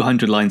a few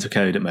hundred lines of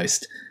code at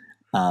most.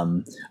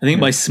 I think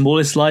my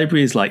smallest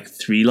library is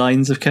 3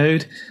 lines of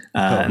code.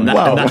 And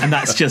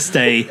that's just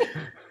that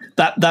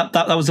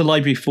was a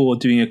library for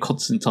doing a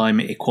constant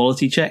time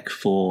equality check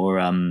for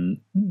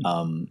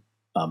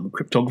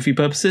cryptography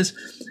purposes,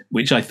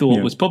 which I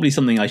thought was probably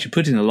something I should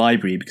put in a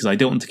library because I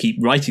don't want to keep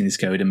writing this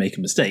code and make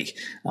a mistake.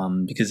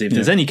 Because if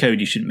there's any code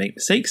you shouldn't make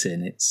mistakes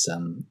in, it's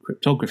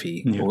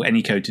cryptography or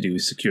any code to do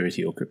with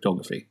security or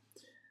cryptography.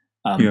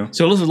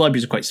 So a lot of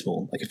libraries are quite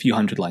small, like a few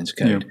hundred lines of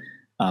code.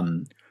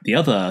 The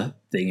other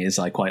thing is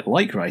I quite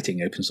like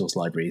writing open source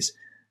libraries.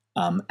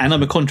 And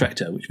I'm a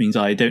contractor, which means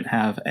I don't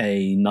have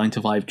a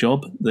 9-to-5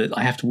 job that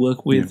I have to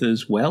work with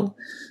as well.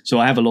 So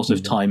I have a lot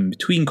of time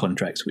between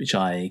contracts, which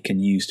I can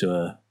use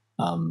to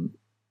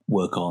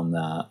work on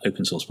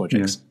open source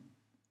projects.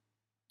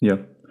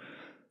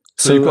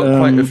 So you've got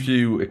quite a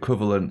few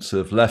equivalents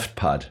of left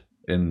pad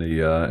in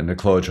the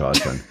claw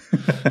jars then.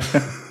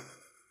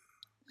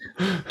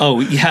 Oh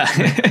yeah,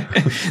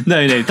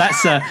 no,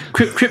 that's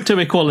crypto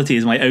equality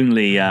is my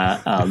only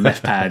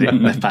left pad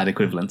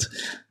equivalent.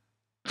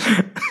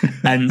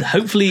 And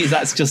hopefully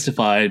that's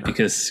justified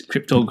because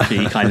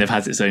cryptography kind of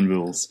has its own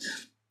rules.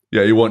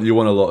 Yeah, you want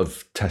a lot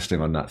of testing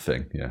on that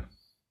thing. Yeah.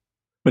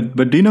 But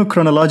do you know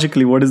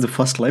chronologically what is the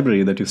first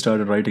library that you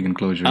started writing in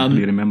Clojure? Do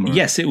you remember?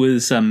 Yes, it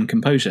was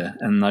Composure,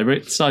 and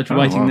I started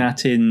writing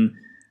that in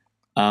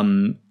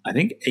I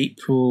think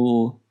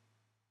April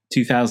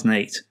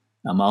 2008.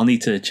 I'll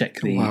need to check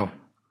the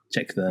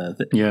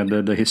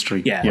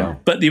history. Yeah. Wow.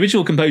 But the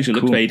original Composure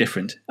looked very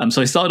different.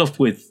 So I started off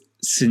with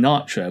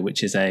Sinatra,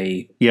 which is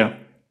a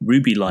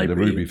Ruby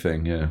library. The Ruby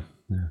thing, yeah.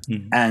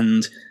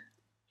 And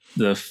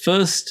the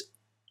first,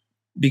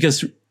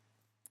 because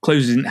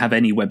Clojure didn't have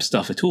any web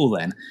stuff at all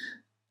then,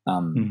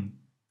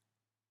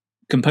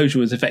 Composure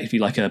was effectively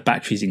like a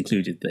batteries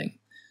included thing.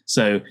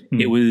 So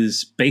it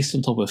was based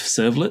on top of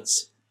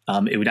servlets.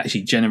 It would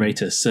actually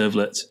generate a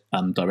servlet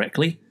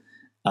directly.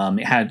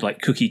 It had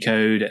like cookie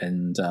code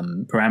and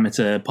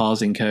parameter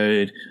parsing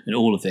code and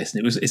all of this.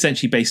 And it was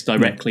essentially based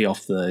directly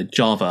off the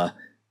Java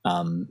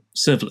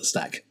servlet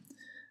stack.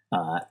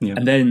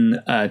 And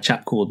then a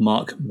chap called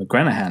Mark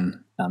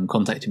McGranahan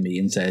contacted me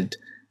and said,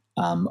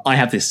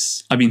 I've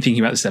been thinking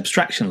about this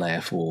abstraction layer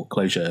for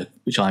Clojure,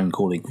 which I'm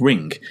calling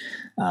Ring.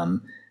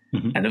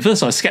 And at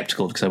first I was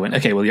skeptical because I went,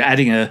 okay, well, you're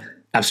adding a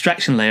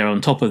abstraction layer on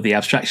top of the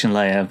abstraction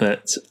layer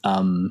that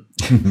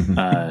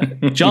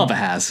Java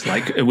has.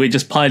 Like, we're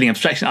just piling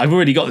abstraction. I've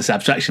already got this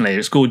abstraction layer.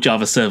 It's called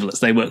Java servlets.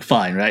 They work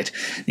fine, right?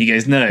 And he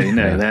goes, no,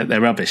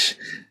 they're rubbish.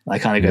 I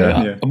kind of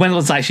go, when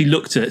once I actually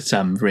looked at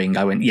Ring,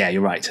 I went, yeah,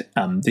 you're right.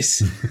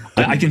 This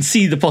I can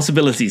see the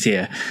possibilities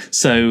here.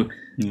 So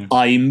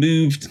I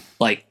moved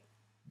like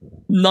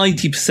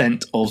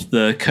 90% of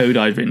the code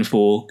I'd written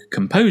for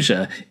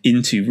Composure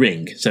into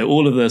Ring. So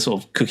all of the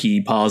sort of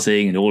cookie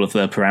parsing and all of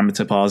the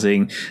parameter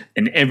parsing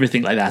and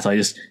everything like that, I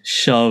just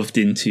shoved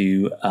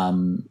into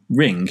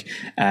Ring,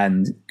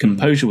 and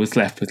Composure was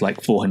left with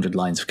like 400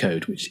 lines of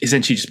code, which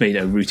essentially just made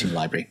a routing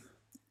library.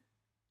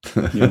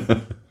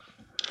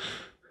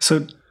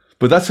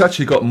 But that's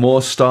actually got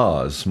more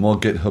stars, more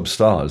GitHub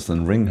stars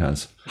than Ring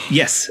has.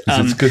 Yes.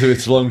 It's because of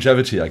its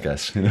longevity, I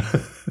guess.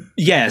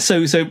 Yeah,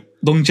 so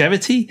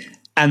longevity.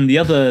 And the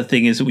other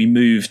thing is that we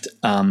moved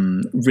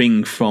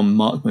Ring from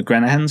Mark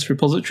McGranahan's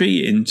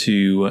repository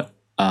into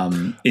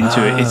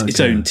its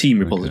own team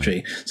repository.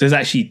 Okay. So there's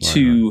actually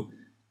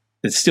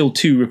there's still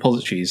two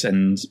repositories,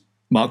 and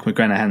Mark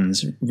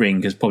McGranahan's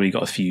Ring has probably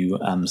got a few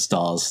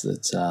stars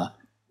that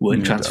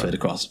weren't transferred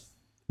across.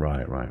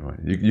 Right.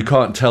 You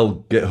can't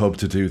tell GitHub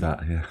to do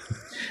that. Yeah.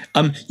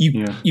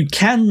 You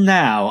can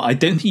now. I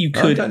don't think you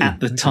could at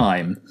the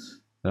time.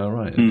 All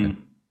right. Okay.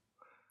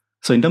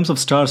 So in terms of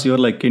stars, you're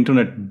like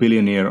internet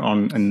billionaire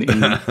where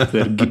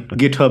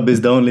GitHub is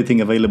the only thing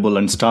available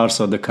and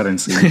stars are the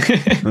currency.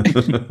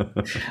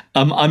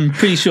 I'm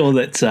pretty sure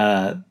that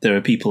there are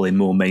people in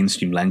more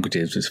mainstream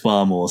languages with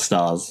far more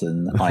stars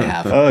than I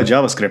have. Oh,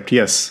 JavaScript,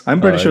 yes.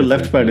 I'm pretty sure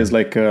LeftPad is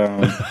like,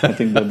 I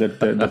think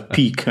the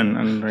peak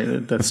and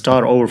the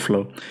star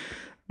overflow.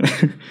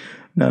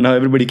 Now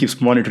everybody keeps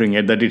monitoring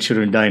it, that it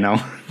shouldn't die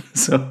now.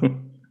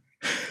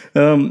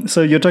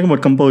 So you're talking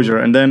about Composure,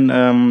 and then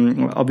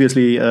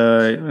obviously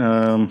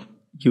you're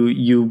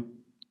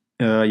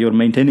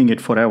maintaining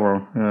it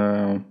forever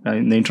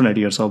in the internet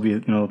years,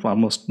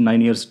 almost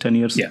 9 years, 10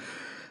 years. Yeah.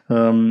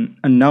 And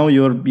now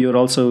you're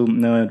also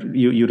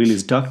you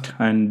release Duct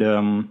and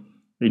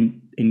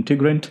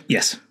Integrant.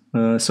 Yes.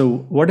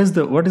 So what is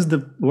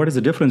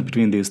the difference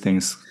between these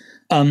things?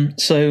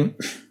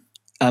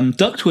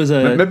 Duct was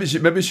a... Maybe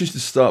you should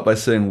start by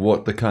saying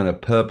what the kind of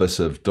purpose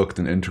of Duct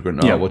and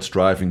Integrant are. What's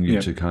driving you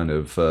to kind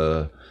of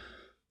to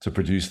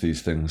produce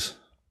these things?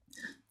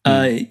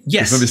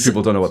 Yes. Maybe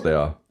people don't know what they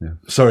are. Yeah.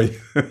 Sorry.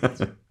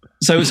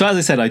 So as I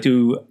said, I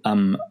do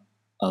I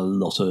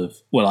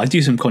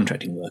do some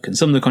contracting work, and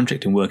some of the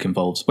contracting work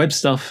involves web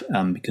stuff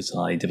because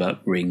I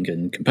develop Ring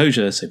and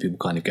Composure. So people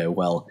kind of go,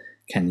 well,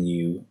 can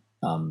you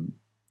help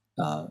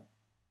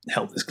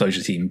this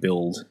Clojure team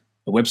build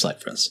a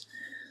website for us?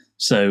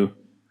 So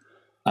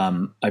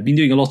I've been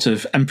doing a lot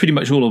of, and pretty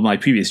much all of my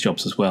previous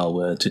jobs as well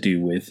were to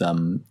do with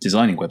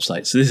designing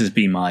websites. So this has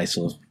been my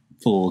sort of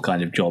full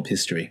kind of job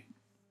history.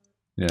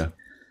 Yeah.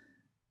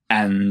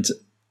 And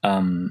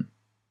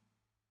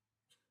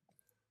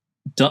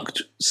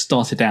Duct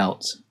started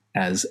out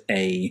as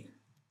a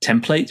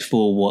template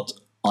for what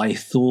I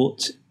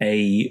thought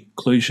a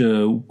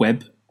closure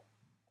web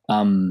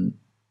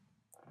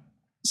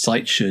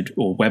site should,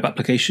 or web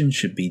application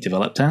should be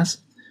developed as.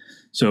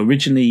 So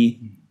originally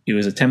it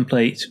was a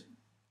template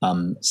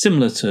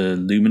similar to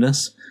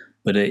Luminous,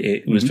 but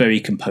it was very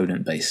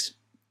component based.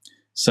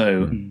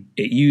 So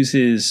it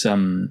uses,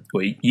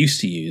 or it used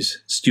to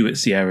use, Stuart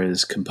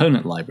Sierra's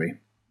component library,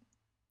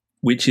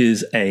 which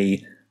is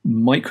a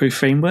micro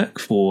framework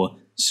for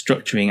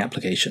structuring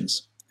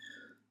applications.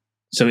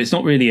 So it's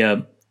not really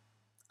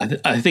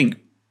I think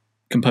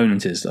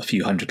component is a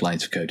few hundred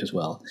lines of code as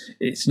well.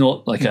 It's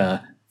not like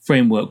a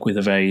framework with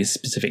a very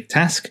specific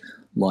task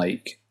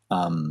like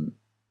Ruby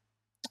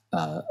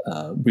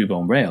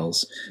on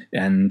Rails,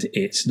 and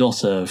it's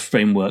not a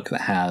framework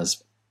that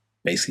has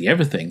basically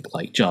everything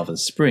like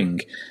Java's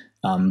Spring,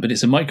 but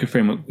it's a micro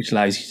framework which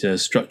allows you to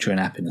structure an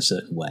app in a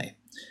certain way.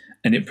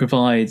 And it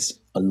provides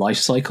a life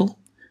cycle,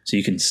 so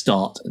you can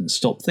start and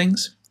stop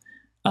things.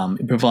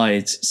 It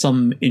provides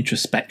some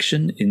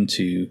introspection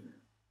into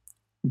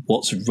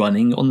what's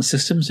running on the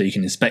system, so you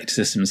can inspect the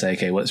system and say,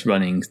 okay, what's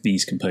running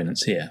these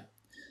components here.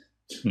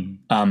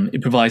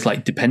 It provides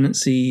like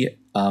dependency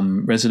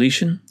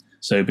resolution.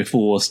 So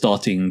before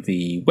starting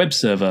the web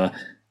server,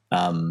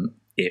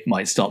 it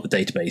might start the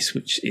database,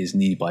 which is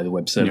needed by the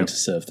web server to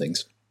serve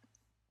things.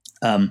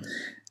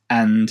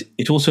 And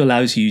it also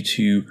allows you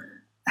to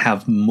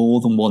have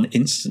more than one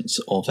instance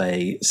of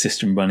a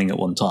system running at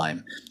one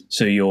time.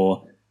 So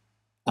your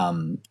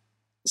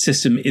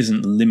system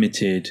isn't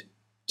limited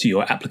to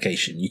your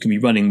application. You can be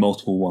running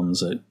multiple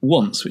ones at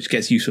once, which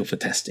gets useful for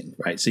testing,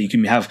 right? So you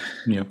can have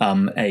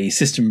a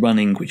system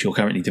running which you're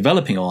currently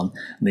developing on,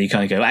 and then you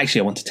kind of go,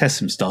 actually, I want to test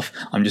some stuff.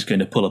 I'm just going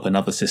to pull up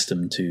another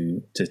system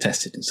to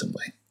test it in some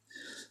way.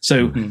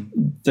 So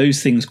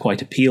those things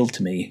quite appealed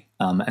to me.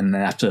 And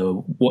then after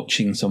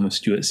watching some of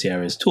Stuart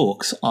Sierra's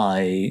talks,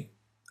 I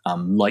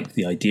liked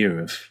the idea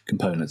of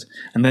components.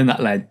 And then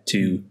that led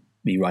to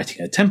me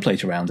writing a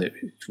template around it,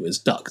 which was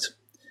Duct.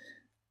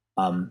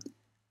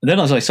 And then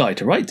as I started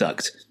to write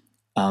Duct,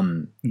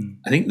 I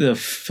think the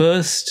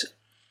first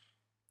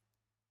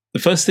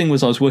thing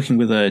was I was working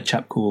with a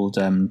chap called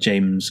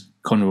James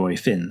Conroy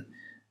Finn,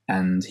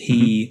 and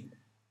he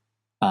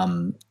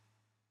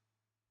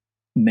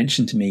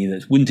mentioned to me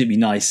that wouldn't it be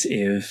nice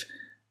if,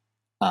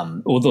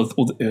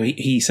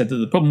 he said that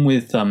the problem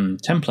with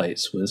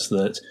templates was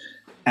that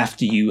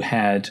after you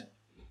had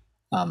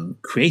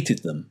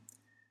created them,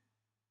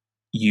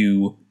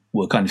 you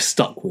were kind of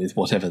stuck with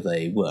whatever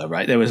they were,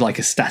 right? There was like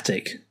a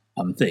static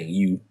thing.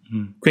 You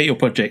create your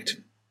project,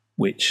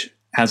 which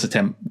has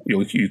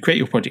you create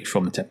your project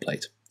from a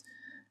template,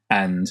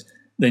 and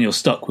then you're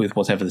stuck with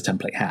whatever the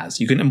template has.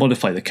 You can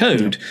modify the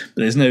code,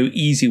 but there's no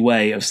easy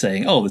way of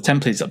saying, oh, the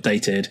template's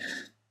updated.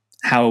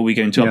 How are we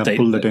going to update?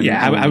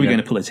 How are we going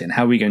to pull it in?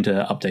 How are we going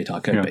to update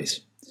our code base?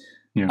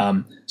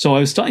 So I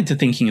was starting to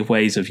thinking of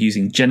ways of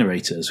using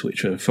generators,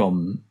 which are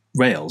from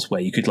Rails,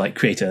 where you could like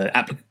create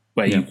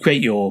you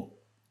create your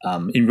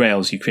in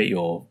Rails, you create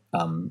your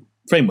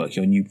framework,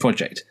 your new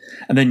project,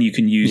 and then you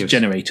can use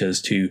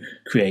generators to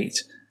create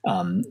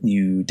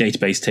new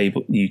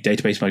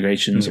database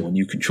migrations or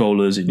new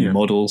controllers and new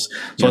models.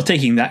 So I was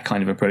taking that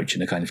kind of approach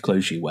in a kind of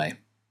closure way.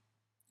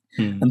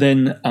 And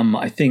then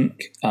I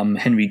think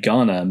Henry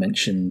Garner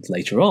mentioned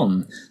later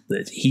on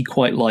that he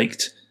quite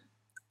liked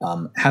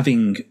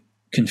having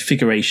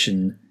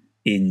configuration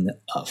in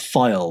a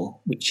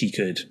file which he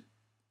could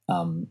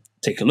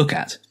take a look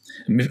at.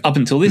 And up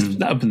until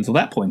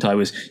that point, I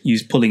was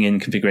pulling in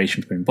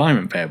configuration from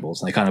environment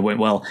variables, and I kind of went,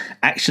 well,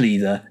 actually,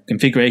 the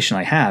configuration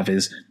I have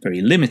is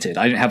very limited.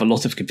 I don't have a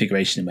lot of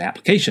configuration in my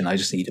application. I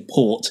just need a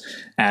port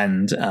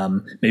and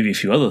maybe a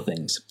few other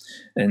things.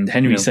 And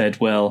Henry said,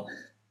 well,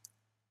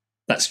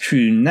 that's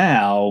true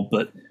now,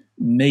 but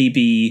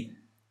maybe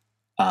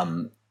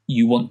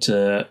you want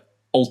to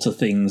alter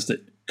things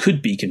that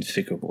could be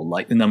configurable,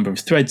 like the number of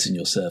threads in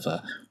your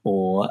server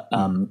or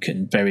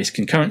various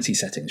concurrency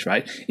settings,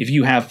 right? If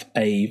you have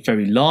a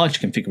very large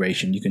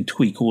configuration, you can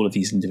tweak all of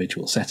these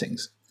individual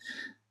settings.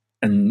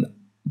 And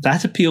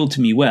that appealed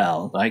to me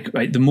well.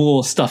 Right? The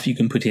more stuff you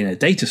can put in a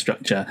data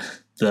structure,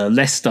 the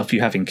less stuff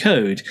you have in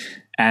code.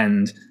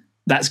 And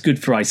that's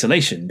good for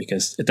isolation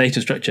because a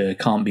data structure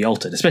can't be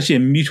altered, especially a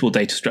mutable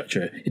data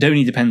structure. It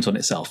only depends on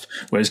itself,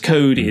 whereas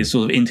code is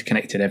sort of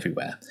interconnected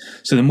everywhere.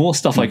 So the more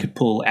stuff I could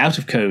pull out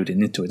of code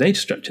and into a data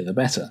structure, the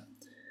better.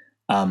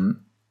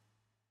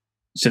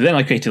 So then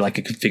I created like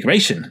a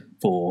configuration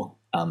for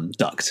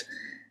Duct.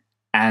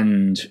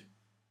 And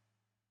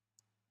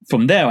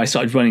from there, I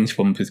started running into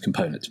problems with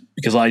component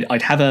because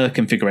I'd have a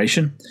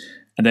configuration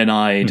and then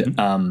I'd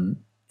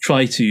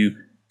try to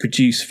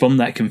produce from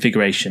that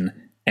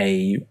configuration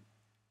a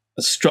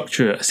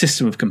structure, a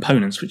system of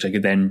components, which I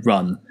could then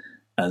run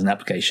as an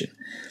application.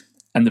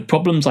 And the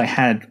problems I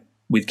had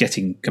with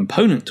getting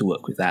component to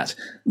work with that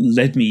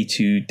led me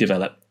to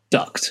develop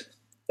Duct.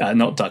 Led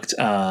me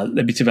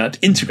to develop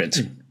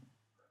Integrant.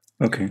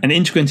 Okay. And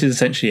Integrant is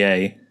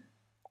essentially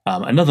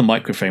another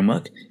micro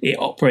framework. It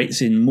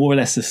operates in more or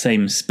less the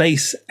same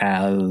space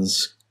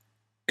as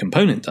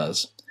Component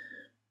does,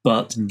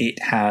 but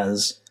it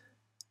has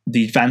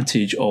the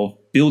advantage of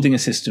building a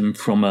system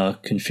from a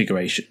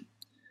configuration.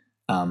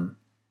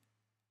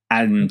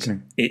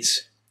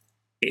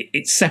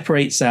 It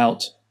separates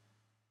out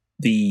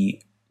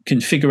the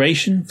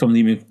configuration from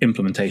the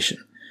implementation.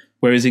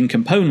 Whereas in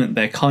Component,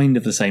 they're kind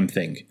of the same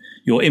thing.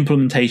 Your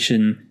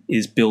implementation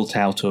is built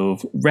out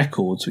of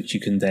records, which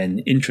you can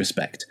then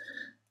introspect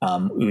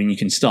when you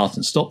can start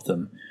and stop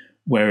them.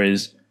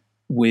 Whereas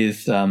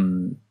with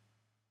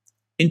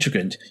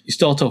Integrant, you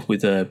start off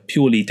with a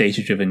purely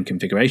data-driven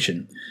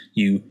configuration.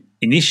 You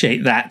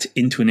initiate that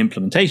into an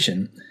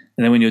implementation,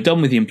 and then when you're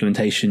done with the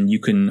implementation, you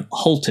can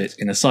halt it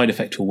in a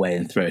side-effectful way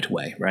and throw it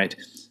away, right?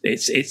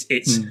 It's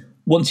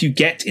once you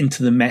get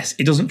into the mess,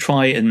 it doesn't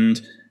try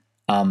and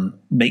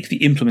make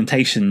the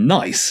implementation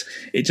nice.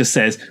 It just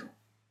says,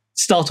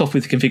 start off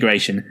with the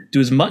configuration, do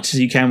as much as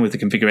you can with the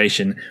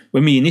configuration.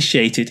 When we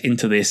initiate it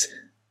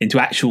into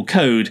actual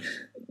code,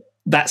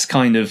 that's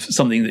kind of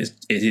something that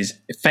is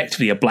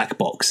effectively a black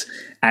box.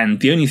 And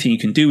the only thing you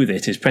can do with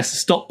it is press the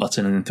stop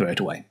button and then throw it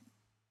away.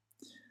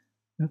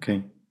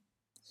 Okay.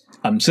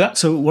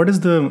 So what is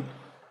the...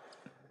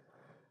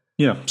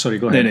 Yeah, sorry,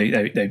 go ahead.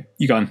 No,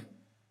 you go on.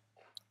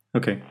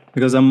 Okay,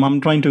 because I'm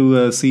trying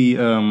to see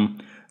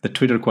the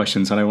Twitter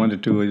questions, and I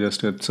wanted to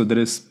just... so there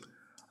is...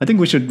 I think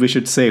we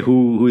should say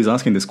who is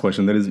asking this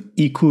question. There is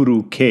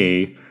Ikuru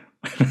K,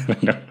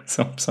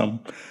 some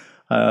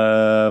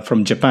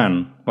from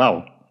Japan.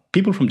 Wow,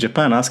 people from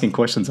Japan asking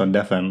questions on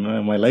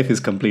DefN. My life is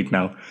complete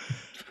now.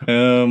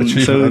 So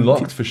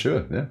unlocked for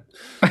sure. Yeah,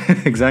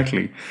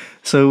 exactly.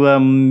 So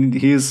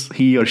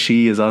he or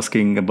she is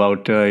asking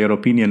about your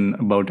opinion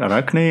about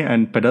Arachne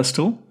and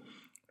Pedestal.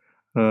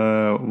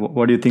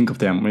 What do you think of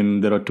them? I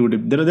mean, there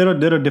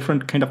are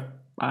different kind of,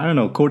 I don't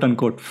know, quote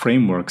unquote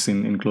frameworks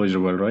in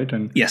Clojure world, right?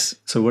 And yes.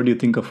 So what do you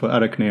think of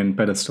Arachne and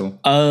Pedestal?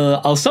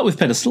 I'll start with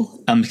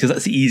Pedestal because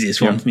that's the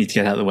easiest one for me to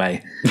get out of the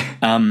way.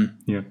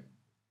 Yeah.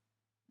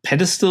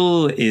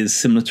 Pedestal is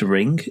similar to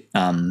Ring,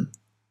 and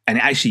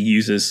it actually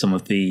uses some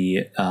of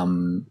the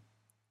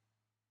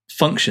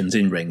functions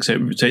in Ring. So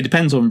it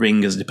depends on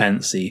Ring as a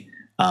dependency,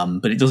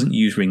 but it doesn't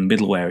use Ring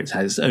middleware. It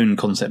has its own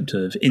concept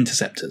of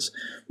interceptors,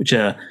 which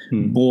are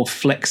more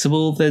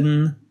flexible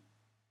than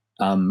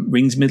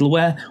Ring's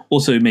middleware,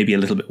 also maybe a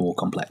little bit more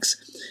complex.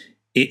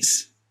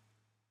 It's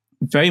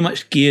very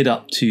much geared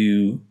up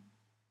to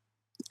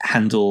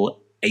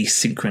handle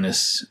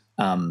asynchronous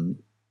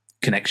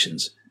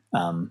connections.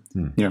 I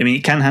mean,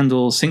 it can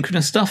handle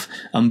synchronous stuff,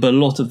 but a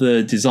lot of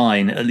the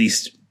design, at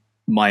least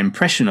my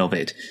impression of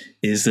it,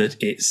 is that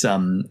it's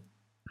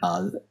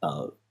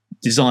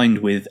designed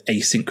with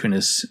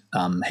asynchronous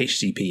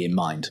HTTP in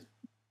mind,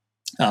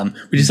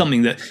 which is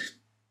something that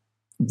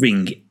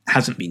Ring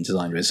hasn't been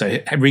designed with. So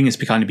Ring has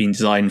kind of been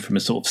designed from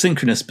a sort of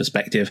synchronous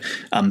perspective.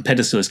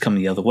 Pedestal has come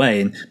the other way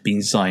and been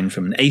designed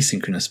from an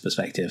asynchronous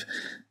perspective.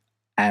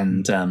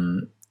 And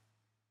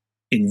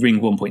in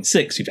Ring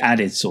 1.6, we've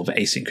added sort of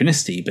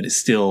asynchronicity, but it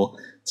still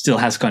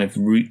has kind of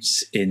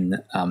roots in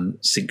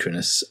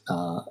synchronous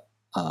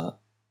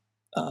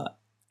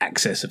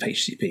access of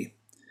HTTP.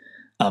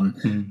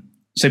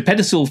 So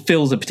Pedestal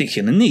fills a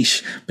particular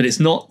niche, but it's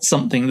not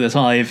something that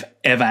I've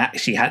ever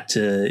actually had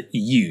to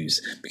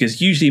use,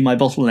 because usually my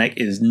bottleneck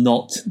is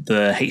not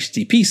the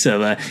HTTP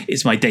server,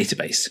 it's my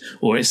database,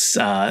 or it's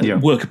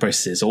worker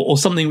processes, or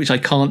something which I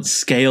can't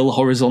scale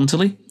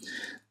horizontally.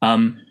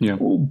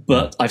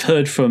 But I've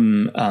heard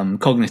from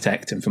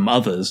Cognitect and from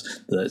others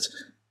that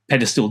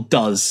Pedestal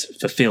does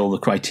fulfill the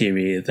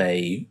criteria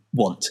they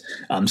want.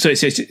 So it's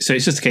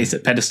just a case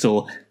that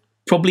Pedestal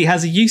probably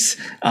has a use,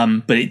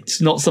 but it's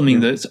not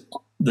something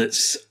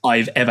that's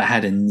I've ever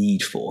had a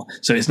need for.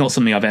 So it's not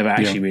something I've ever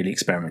actually really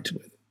experimented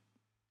with.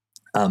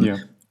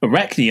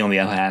 Arachne, on the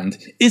other hand,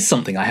 is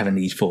something I have a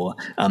need for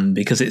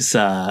because it's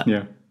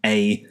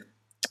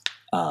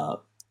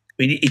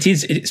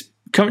it's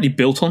currently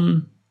built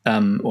on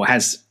or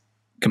has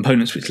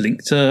components which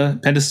link to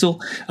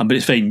Pedestal, but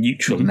it's very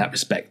neutral in that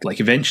respect.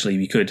 Like eventually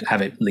we could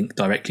have it linked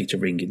directly to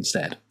Ring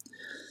instead.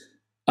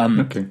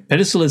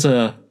 Pedestal is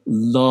a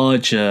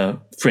larger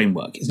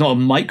framework. It's not a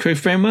micro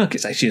framework.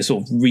 It's actually a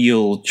sort of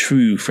real,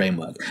 true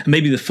framework, and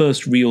maybe the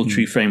first real,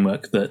 true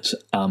framework that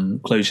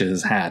Clojure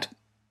has had.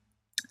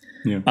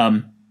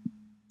 And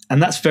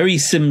that's very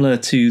similar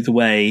to the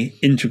way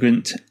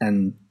Integrant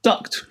and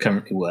Duct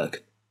currently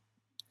work.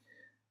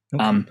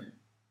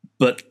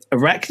 But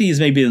Arachne is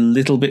maybe a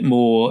little bit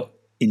more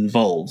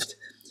involved.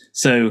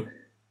 So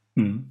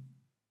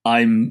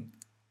I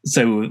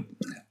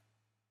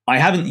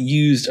haven't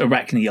used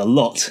Arachne a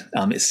lot.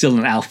 It's still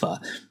an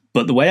alpha.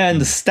 But the way I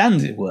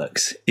understand it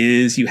works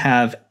is you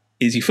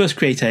first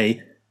create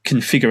a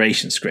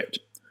configuration script,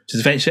 which is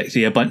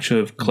eventually a bunch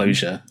of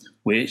Clojure,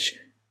 which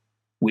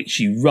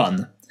you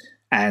run,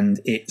 and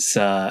it's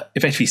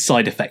effectively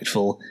side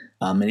effectful,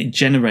 and it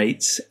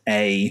generates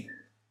a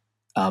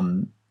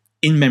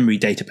in-memory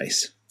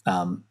database,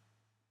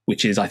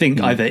 which is, I think,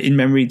 either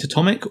in-memory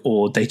Datomic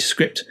or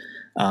DataScript.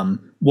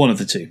 one of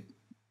the two.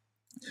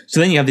 So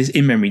then you have this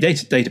in-memory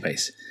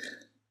database.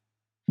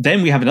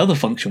 Then we have another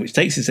function which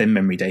takes this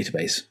in-memory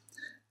database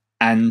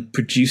and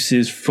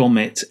produces from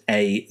it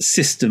a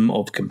system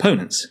of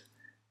components.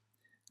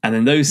 And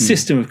then those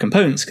system of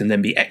components can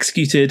then be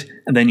executed,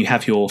 and then you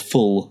have your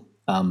full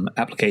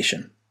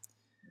application.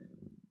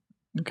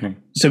 Okay.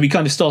 So we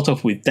kind of start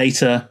off with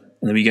data,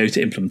 and then we go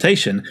to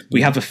implementation.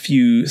 We have a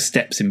few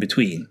steps in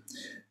between.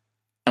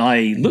 And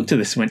I looked at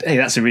this and went, hey,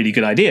 that's a really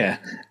good idea.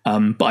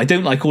 But I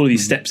don't like all of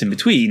these steps in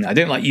between. I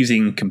don't like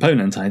using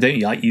component. I don't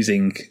like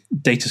using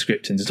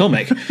DataScript and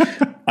Datomic.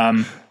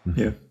 And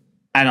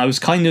I was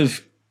kind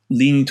of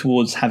leaning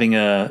towards having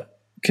a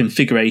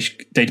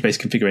database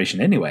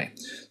configuration anyway.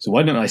 So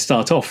why don't I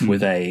start off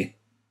with a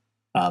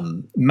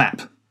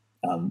map,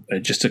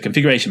 just a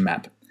configuration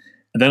map.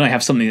 And then I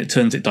have something that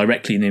turns it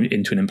directly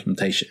into an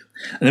implementation.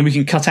 And then we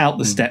can cut out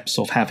the steps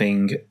of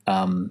having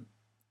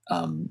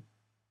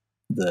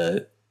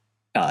the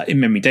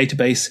in-memory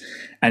database.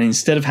 And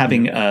instead of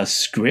having a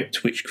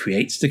script which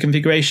creates the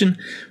configuration,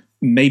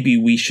 maybe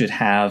we should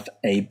have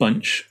a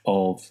bunch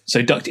of...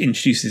 So Duct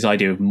introduces this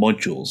idea of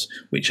modules,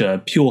 which are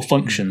pure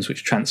functions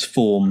which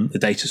transform the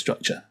data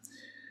structure.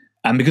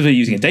 And because we're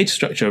using a data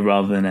structure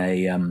rather than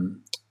a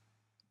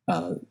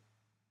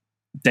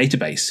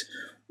database,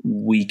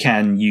 we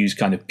can use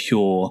kind of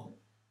pure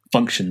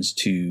functions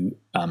to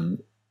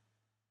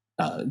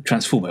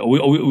transform it.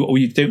 Or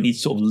we don't need to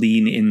sort of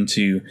lean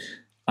into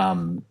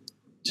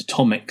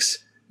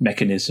Datomic's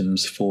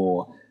mechanisms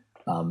for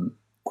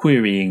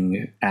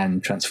querying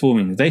and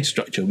transforming the data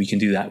structure. We can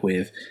do that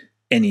with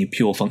any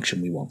pure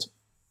function we want.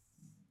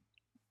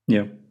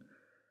 Yeah.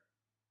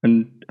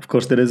 And of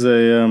course, there is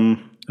a...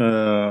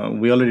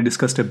 we already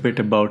discussed a bit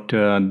about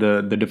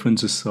the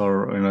differences,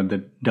 or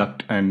the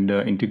Duct and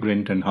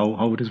integrant and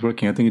how it is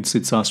working. I think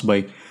it's asked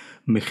by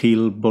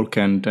Michiel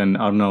Bolkant and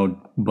Arnaud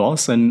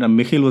Bos, and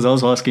Michiel was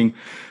also asking,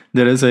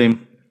 there is a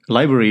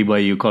library by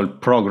you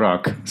called prog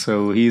rock.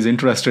 So he's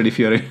interested if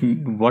you're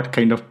in what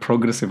kind of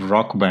progressive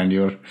rock band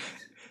you're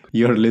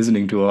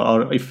listening to,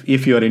 or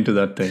if you're into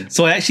that thing.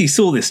 So I actually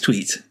saw this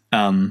tweet.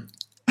 And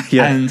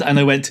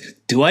I went,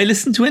 do I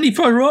listen to any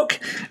prog rock?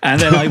 And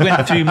then I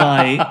went through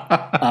my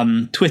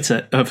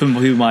Twitter,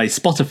 through my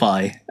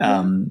Spotify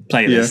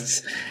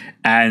playlists,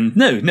 and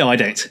no, I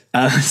don't.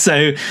 Then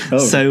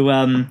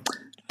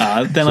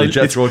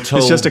Jethro Tull,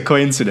 it's just a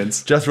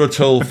coincidence. Jethro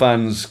Tull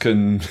fans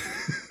can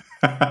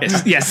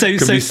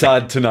be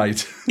sad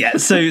tonight. Yeah,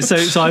 so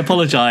I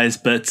apologise,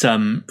 but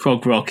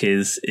prog rock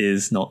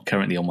is not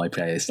currently on my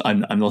playlist.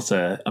 I'm not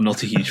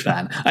a huge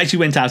fan. I actually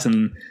went out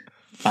and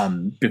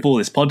before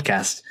this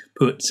podcast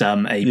put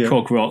a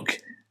prog rock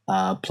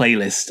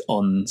playlist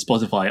on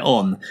Spotify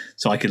on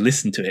so I could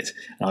listen to it.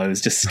 And I was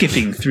just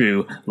skipping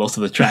through lots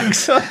of the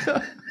tracks.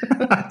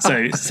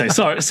 So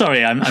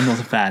sorry, I'm not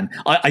a fan.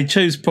 I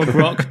chose prog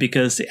rock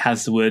because it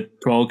has the word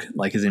prog,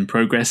 like as in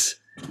progress,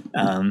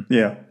 in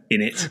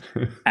it.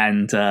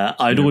 And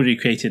I'd already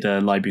created a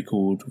library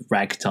called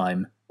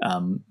Ragtime,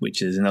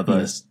 which is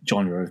another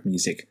genre of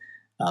music.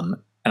 And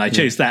I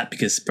chose that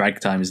because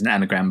Ragtime is an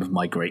anagram of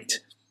migrate.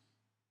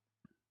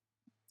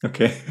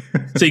 Okay.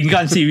 So you can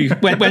kind of see we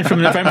went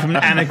from an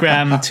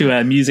anagram to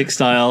a music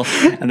style,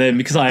 and then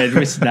because I had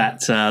written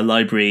that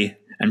library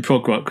and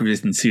prog rock was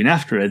written soon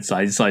afterwards,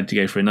 I decided to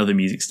go for another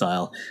music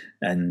style.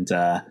 And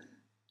so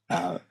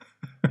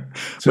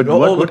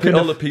all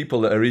the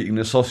people that are eating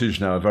the sausage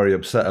now are very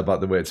upset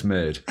about the way it's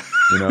made.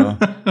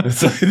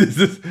 It's like,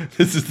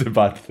 this is the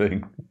bad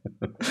thing.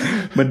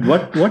 But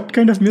what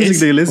kind of music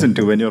do you listen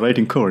to when you're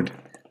writing code?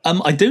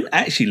 I don't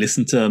actually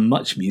listen to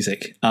much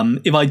music.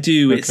 If I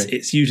do,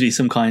 it's usually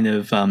some kind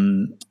of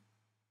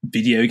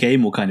video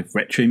game or kind of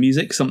retro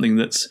music, something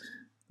that's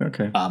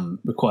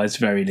requires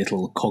very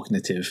little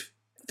cognitive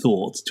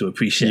thought to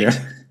appreciate.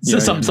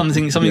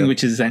 Something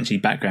which is essentially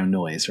background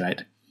noise,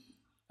 right?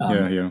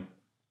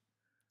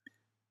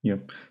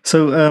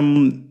 So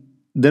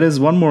there is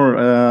one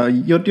more.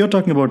 You're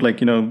talking about, like,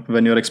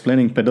 when you're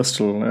explaining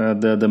pedestal,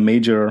 the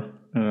major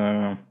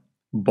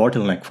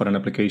bottleneck for an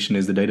application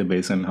is the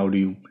database, and how do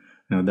you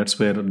that's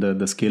where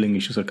the scaling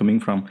issues are coming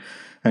from.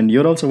 And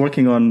you're also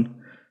working on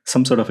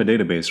some sort of a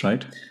database,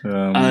 right?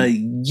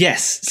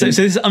 Yes. So this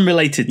is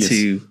unrelated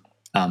to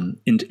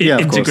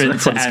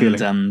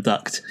integrant and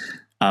Duct.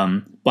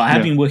 But I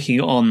have been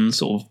working on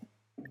sort of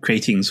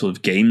creating sort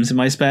of games in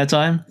my spare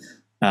time.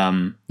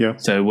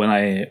 So when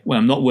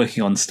I'm not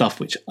working on stuff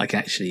which I can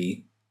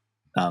actually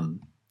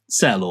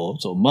sell or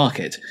sort of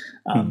market,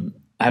 I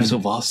have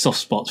sort of a soft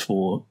spot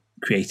for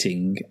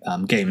creating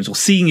games, or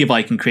seeing if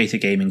I can create a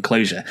game in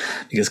Clojure,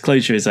 because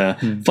Clojure is a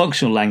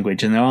functional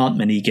language, and there aren't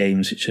many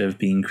games which have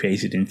been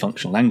created in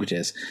functional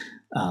languages.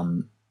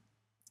 And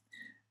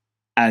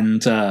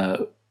I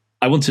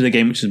wanted a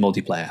game which is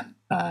multiplayer.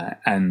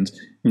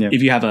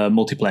 If you have a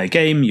multiplayer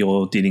game,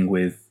 you're dealing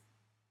with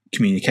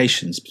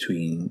communications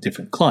between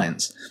different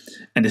clients.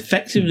 And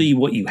effectively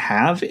what you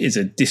have is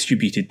a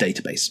distributed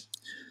database.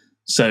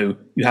 So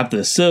you have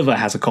the server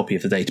has a copy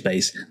of the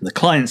database, and the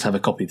clients have a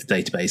copy of the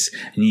database,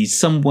 and you need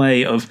some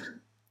way of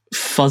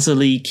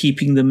fuzzily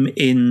keeping them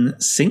in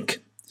sync.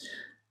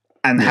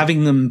 And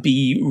having them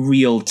be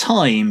real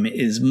time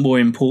is more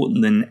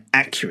important than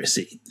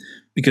accuracy,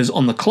 because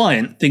on the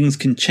client, things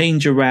can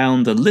change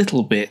around a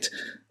little bit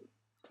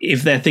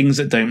if they're things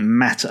that don't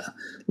matter.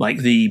 Like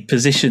the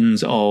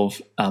positions of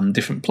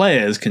different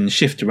players can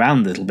shift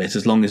around a little bit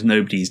as long as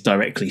nobody's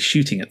directly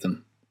shooting at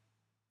them.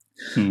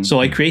 Mm-hmm. So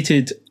I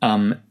created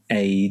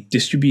a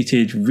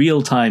distributed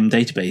real-time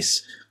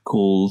database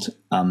called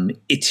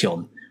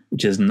Ition,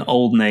 which is an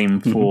old name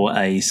for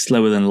a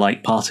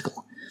slower-than-light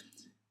particle.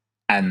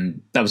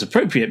 And that was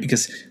appropriate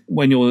because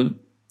when you're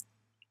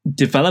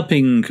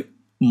developing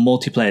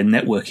multiplayer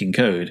networking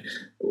code,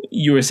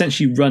 you're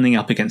essentially running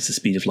up against the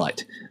speed of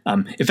light.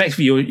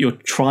 Effectively, you're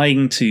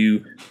trying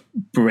to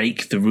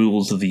break the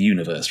rules of the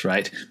universe,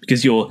 right?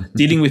 Because you're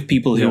dealing with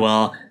people who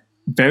are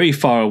very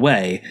far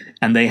away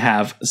and they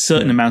have a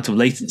certain amount of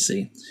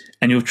latency,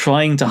 and you're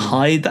trying to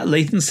hide that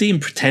latency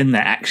and pretend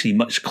they're actually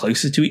much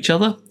closer to each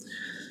other.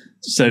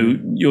 So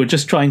you're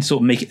just trying to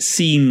sort of make it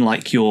seem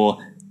like you're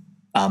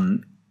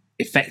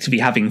effectively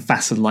having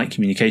faster than light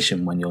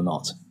communication when you're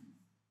not.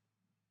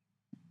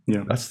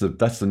 Yeah, that's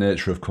the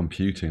nature of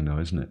computing, though,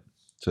 isn't it?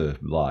 To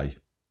lie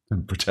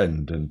and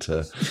pretend and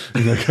to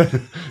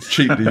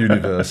cheat the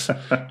universe.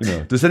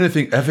 Does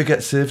anything ever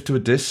get saved to a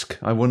disk?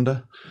 I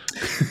wonder.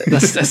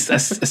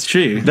 That's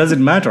true. Does it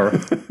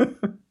matter?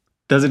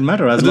 Does it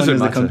matter as long as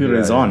the computer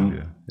is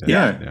on?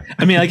 Yeah.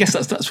 I mean, I guess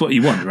that's what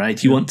you want,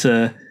 right? You want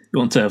to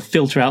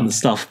filter out the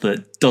stuff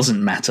that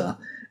doesn't matter,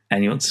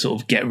 and you want to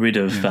sort of get rid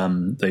of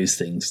those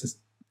things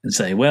and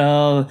say,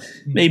 well,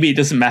 maybe it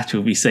doesn't matter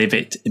if we save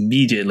it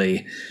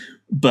immediately,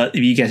 but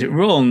if you get it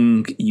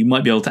wrong, you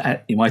might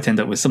end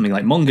up with something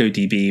like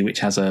MongoDB, which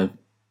has a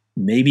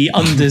maybe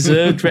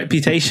undeserved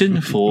reputation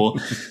for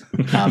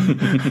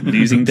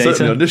losing data.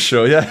 Certainly on this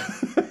show, yeah.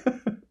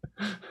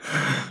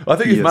 I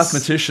think if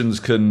mathematicians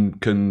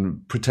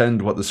can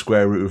pretend what the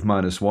square root of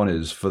 -1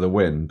 is for the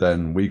win,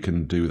 then we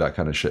can do that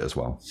kind of shit as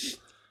well.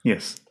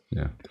 Yes.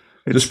 Yeah.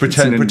 Just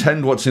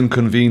pretend what's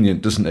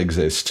inconvenient doesn't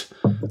exist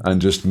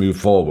and just move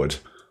forward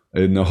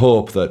in the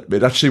hope that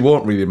it actually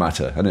won't really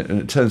matter. And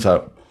it turns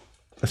out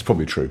that's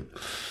probably true.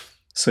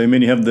 So, I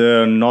mean, you have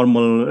the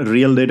normal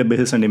real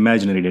databases and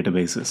imaginary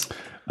databases.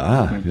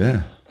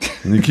 Yeah.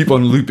 And you keep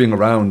on looping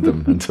around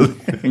them until...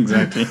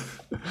 Exactly.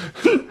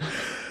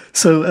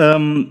 So,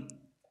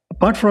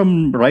 apart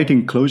from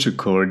writing Clojure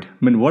code,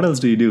 I mean, what else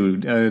do you do?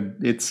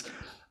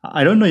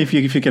 I don't know if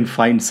you can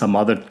find some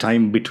other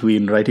time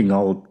between writing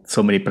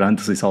so many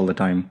parentheses all the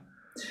time.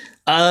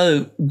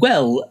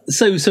 Well,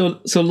 so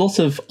a lot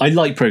of I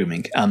like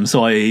programming,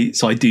 so I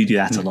do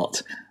that a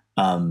lot.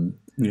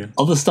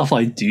 Other stuff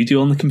I do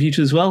on the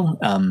computer as well.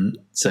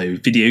 So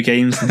video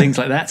games and things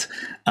like that.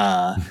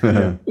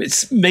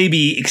 Which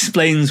maybe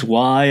explains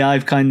why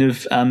I've kind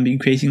of been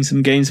creating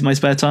some games in my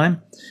spare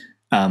time.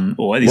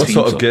 Or at least what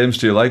sort of games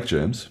do you like,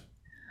 James?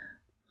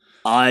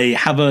 I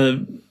have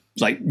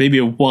maybe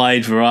a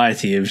wide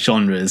variety of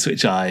genres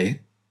which I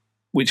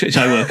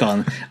work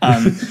on.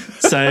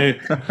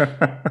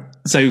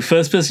 So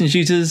first person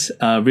shooters,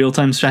 real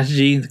time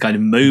strategy, the kind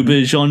of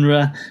MOBA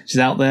genre which is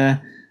out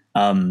there.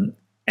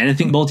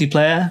 Anything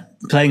multiplayer.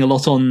 Playing a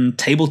lot on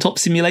Tabletop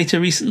Simulator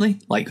recently.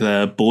 Like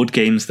the board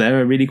games there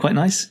are really quite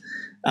nice.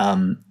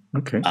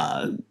 Okay.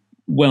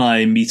 When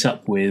I meet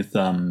up with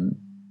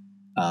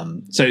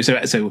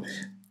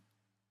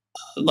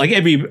like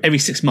every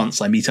 6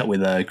 months, I meet up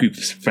with a group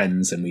of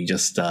friends and we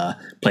just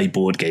play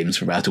board games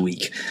for about a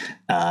week.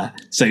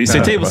 So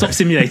Tabletop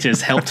Simulator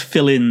has helped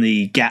fill in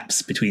the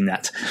gaps between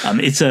that.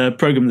 It's a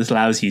program that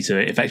allows you to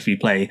effectively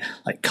play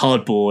like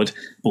cardboard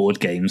board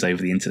games over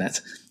the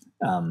internet.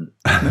 So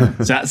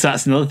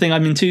that's another thing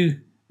I'm into.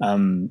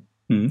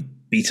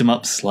 Beat 'em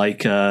ups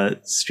like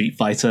Street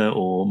Fighter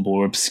or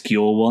more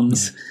obscure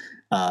ones.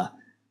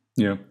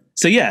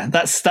 So yeah,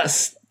 that's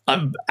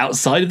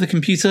outside of the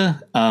computer.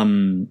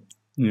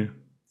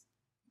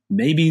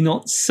 Maybe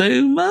not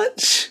so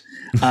much.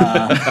 I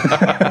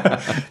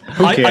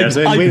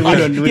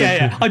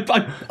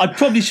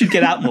probably should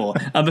get out more.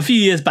 A few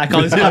years back,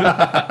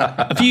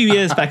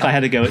 I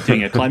had a go at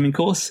doing a climbing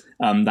course.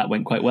 That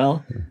went quite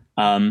well.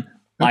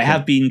 I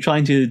have been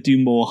trying to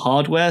do more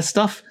hardware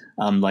stuff,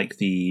 like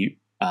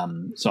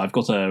so I've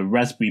got a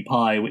Raspberry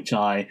Pi, which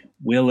I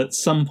will at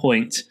some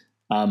point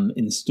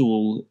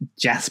install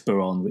Jasper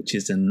on, which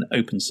is an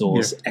open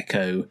source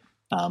Echo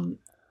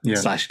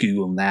 /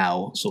 Google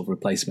Now sort of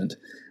replacement.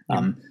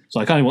 So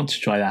I kind of want to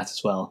try that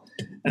as well.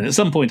 And at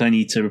some point I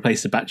need to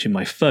replace the battery in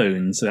my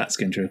phone, so that's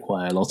going to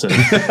require a lot of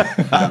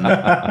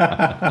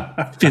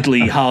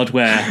fiddly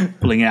hardware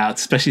pulling out,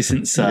 especially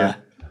since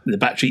the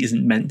battery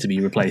isn't meant to be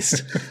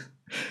replaced.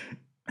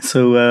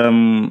 So,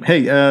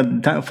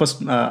 first,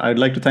 I'd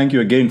like to thank you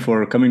again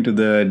for coming to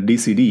the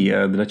DCD,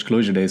 the Dutch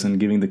Clojure Days, and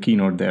giving the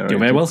keynote there. You're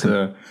very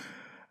welcome.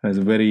 It was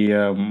a very,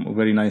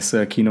 very nice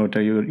keynote.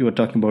 You were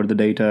talking about the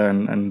data,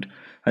 and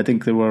I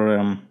think there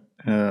were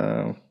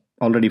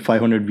already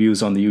 500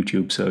 views on the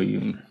YouTube. So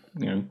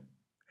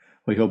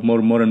we hope more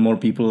and more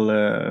people,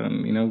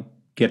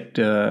 get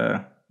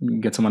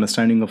get some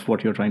understanding of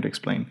what you're trying to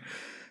explain.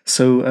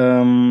 So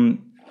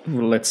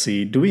well, let's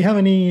see. Do we have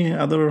any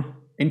other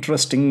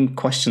interesting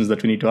questions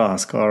that we need to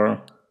ask,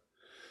 or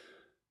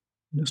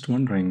just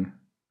wondering?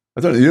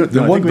 I don't know.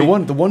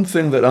 The one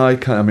thing that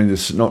I mean,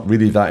 it's not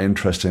really that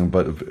interesting,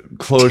 but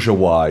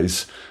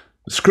closure-wise,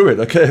 screw it.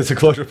 Okay, it's a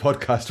closure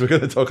podcast. We're going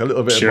to talk a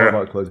little bit more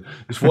about closure.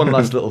 Just one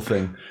last little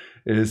thing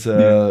is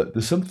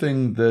there's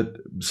something that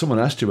someone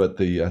asked you at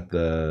the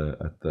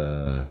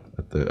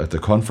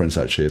conference,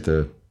 actually, at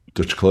the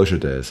Dutch Closure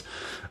Days.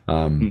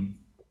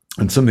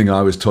 And something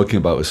I was talking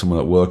about with someone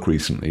at work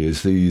recently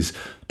is these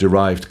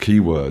derived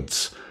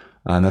keywords.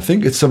 And I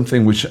think it's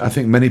something which I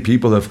think many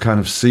people have kind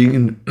of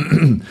seen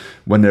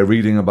when they're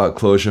reading about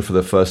closure for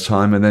the first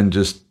time, and then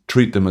just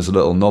treat them as a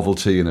little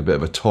novelty and a bit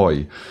of a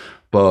toy.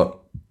 But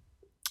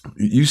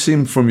you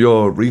seem, from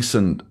your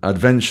recent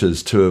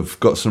adventures, to have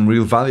got some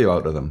real value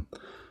out of them.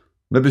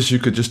 Maybe you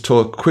could just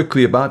talk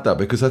quickly about that,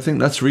 because I think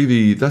that's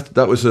really,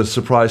 that was a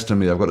surprise to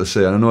me, I've got to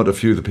say. And I know a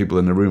few of the people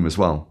in the room as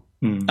well.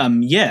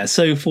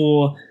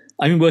 So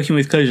I've been working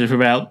with closure for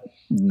about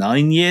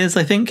 9 years,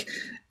 I think.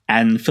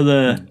 And for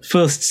the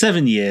first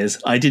 7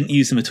 years, I didn't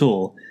use them at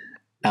all.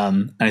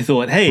 And I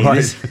thought, hey,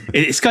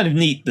 it's kind of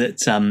neat that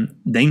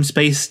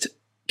namespaced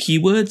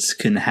keywords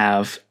can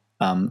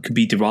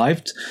be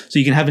derived. So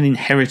you can have an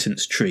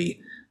inheritance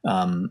tree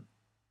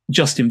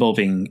just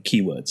involving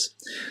keywords.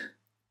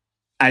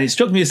 And it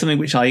struck me as something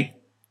which I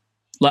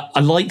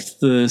liked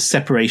the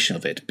separation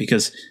of it,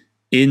 because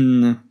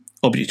in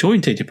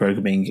object-oriented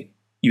programming,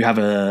 you have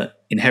an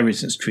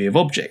inheritance tree of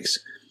objects.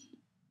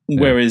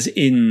 Whereas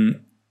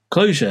in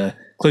Closure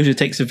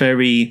takes a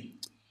very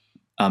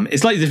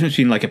it's like the difference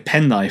between like a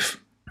penknife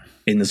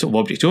in the sort of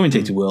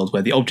object-oriented world,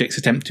 where the objects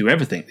attempt to do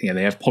everything.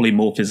 They have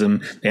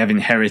polymorphism, they have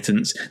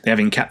inheritance, they have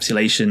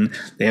encapsulation,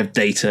 they have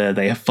data,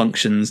 they have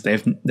functions,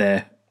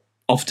 they're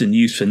often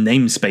used for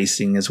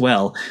namespacing as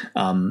well.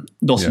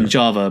 Not in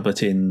Java,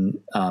 but in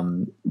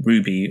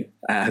Ruby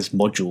has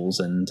modules,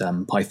 and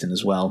Python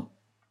as well.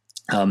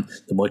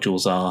 The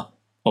modules are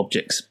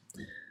objects.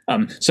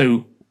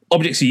 So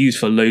objects are used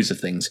for loads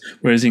of things,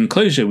 whereas in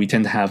Closure, we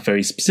tend to have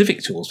very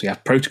specific tools. We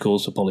have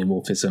protocols for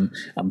polymorphism.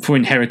 For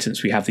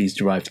inheritance, we have these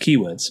derived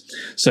keywords.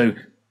 So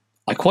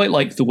I quite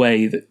like the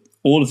way that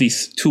all of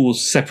these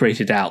tools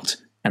separated out,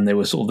 and they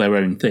were sort of their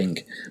own thing.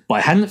 But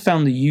I hadn't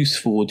found the use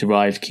for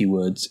derived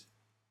keywords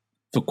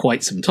for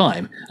quite some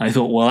time. And I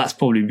thought, well, that's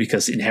probably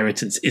because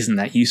inheritance isn't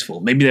that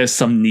useful. Maybe there's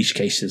some niche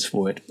cases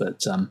for it,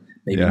 but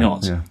maybe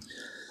not. Yeah.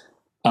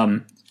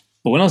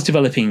 But when I was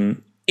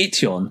developing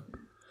Ition,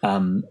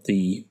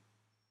 the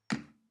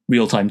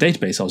real-time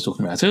database I was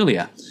talking about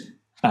earlier,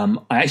 I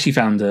actually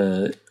found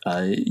a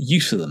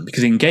use for them,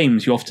 because in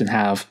games you often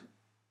have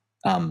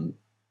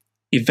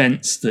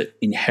events that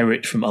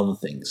inherit from other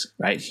things,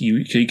 right?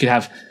 You could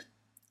have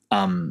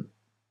something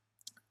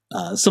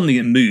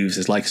that moves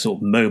as like a sort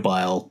of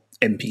mobile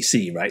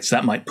NPC, right? So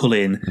that might pull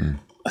in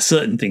a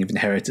certain thing of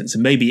inheritance,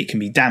 and maybe it can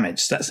be damaged.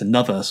 So that's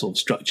another sort of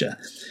structure.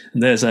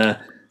 And there's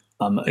a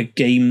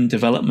game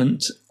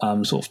development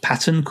sort of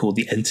pattern called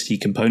the entity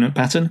component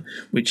pattern,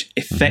 which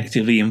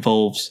effectively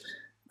involves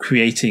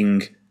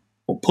creating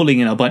or pulling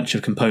in a bunch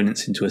of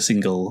components into a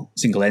single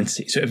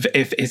entity. So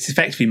it's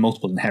effectively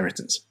multiple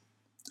inheritance.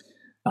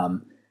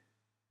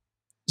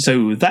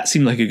 So that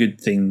seemed like a good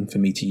thing for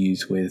me to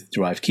use with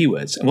derived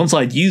keywords. And once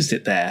I'd used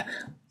it there,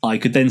 I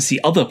could then see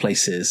other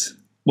places.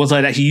 Once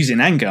I'd actually used it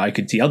in Anger, I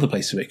could see other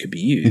places where it could be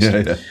used.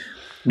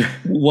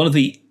 One of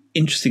the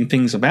interesting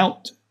things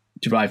about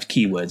derived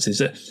keywords is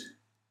that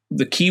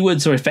the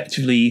keywords are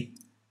effectively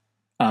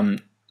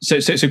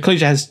so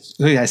Closure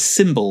has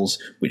symbols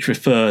which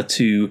refer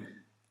to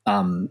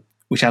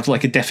which have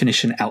like a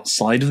definition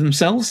outside of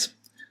themselves.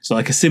 So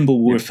like a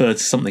symbol will refer to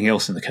something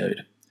else in the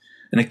code,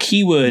 and a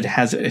keyword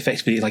has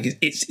effectively like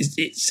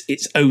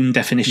its own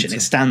definition.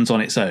 It stands on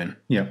its own.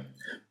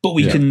 But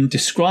we can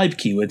describe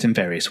keywords in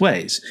various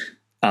ways.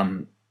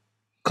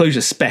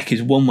 Closure spec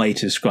is one way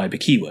to describe a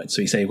keyword.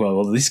 So you say,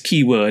 well, this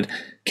keyword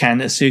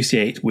can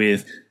associate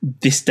with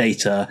this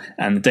data,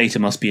 and the data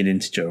must be an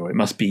integer, or it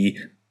must be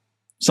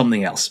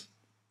something else.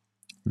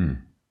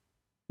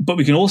 But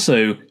we can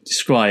also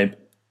describe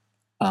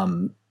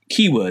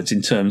keywords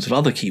in terms of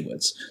other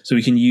keywords. So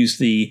we can use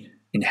the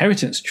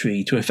inheritance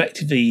tree to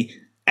effectively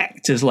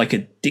act as like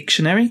a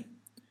dictionary.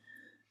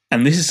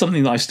 And this is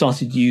something that I've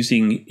started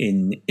using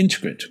in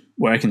Integrant,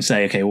 where I can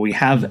say, okay, well, we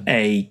have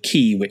a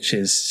key which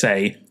is,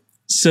 say,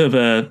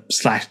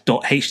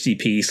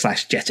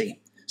 server/.htp/jetty.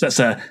 So that's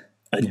a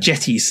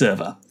jetty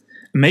server.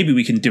 Maybe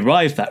we can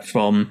derive that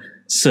from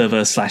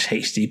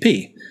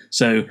server/HTTP.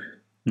 So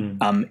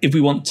if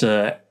we want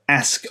to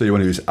ask, so you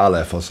want to use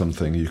Aleph or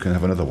something, you can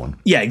have another one.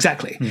 Yeah,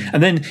 exactly.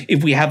 And then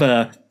if we have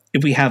a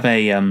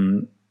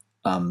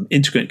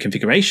integrant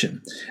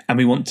configuration, and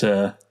we want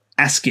to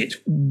ask it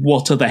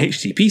what are the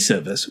HTTP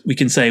servers, we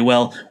can say,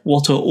 well,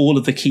 what are all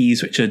of the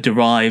keys which are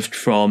derived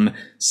from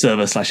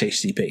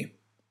server/HTTP?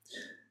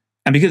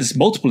 And because it's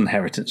multiple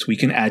inheritance, we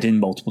can add in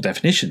multiple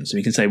definitions. So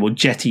we can say, well,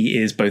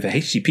 Jetty is both a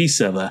HTTP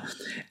server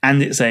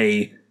and it's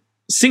a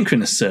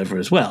synchronous server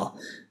as well.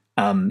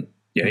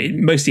 It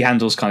mostly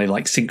handles kind of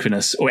like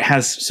synchronous, or it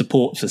has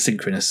support for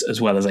synchronous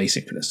as well as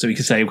asynchronous. So we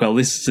can say, well,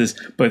 this is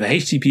both a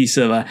HTTP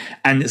server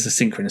and it's a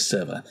synchronous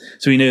server.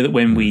 So we know that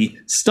when we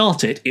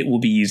start it, it will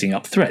be using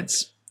up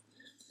threads.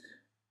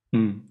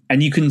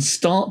 And you can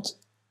start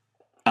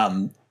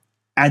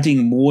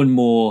adding more and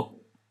more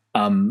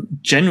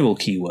general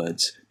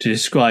keywords to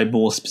describe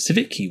more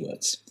specific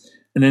keywords.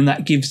 And then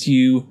that gives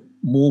you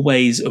more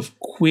ways of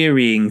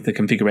querying the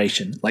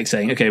configuration, like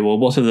saying, okay, well,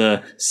 what are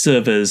the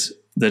servers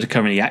that are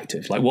currently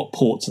active? Like, what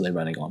ports are they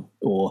running on?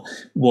 Or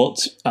what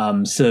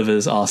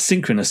servers are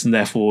synchronous and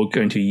therefore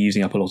going to be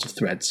using up a lot of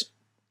threads?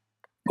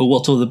 Or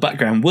what are the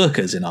background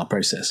workers in our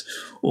process?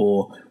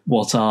 Or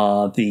what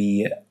are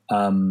the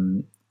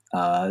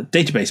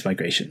database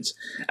migrations?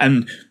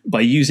 And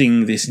by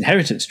using this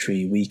inheritance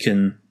tree, we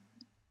can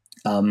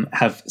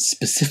have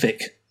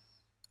specific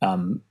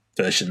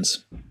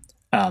versions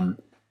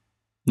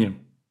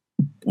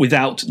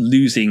without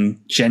losing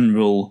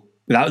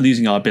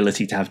our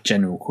ability to have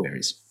general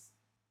queries.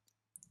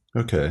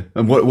 Okay,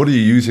 and what are you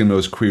using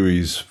those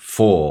queries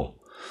for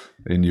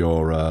in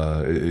your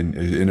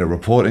in a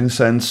reporting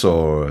sense,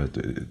 or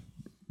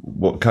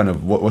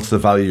what's the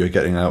value you're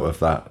getting out of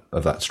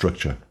that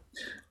structure?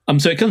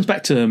 So it comes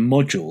back to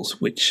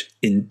modules, which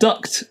in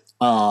Duct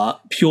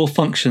are pure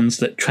functions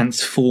that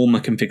transform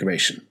a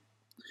configuration.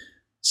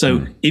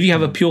 So if you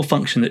have a pure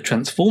function that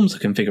transforms a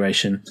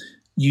configuration,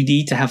 you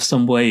need to have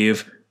some way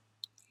of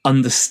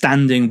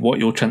understanding what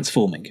you're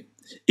transforming.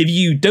 If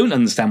you don't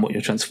understand what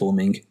you're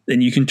transforming,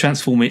 then you can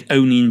transform it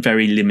only in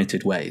very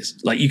limited ways.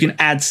 Like, you can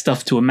add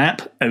stuff to a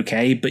map,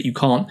 okay, but you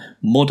can't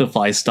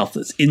modify stuff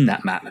that's in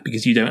that map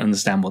because you don't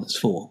understand what it's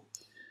for.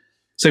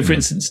 So, for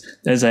instance,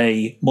 there's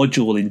a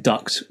module in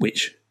Duct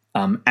which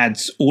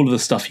adds all of the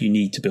stuff you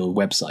need to build a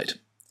website.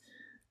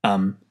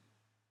 But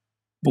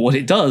what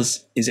it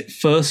does is it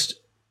first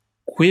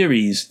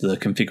queries the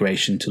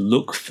configuration to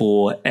look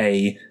for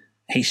a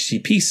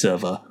HTTP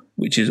server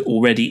which is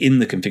already in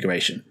the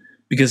configuration.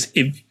 Because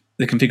if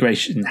the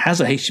configuration has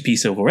a HTTP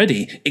server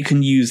already, it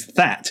can use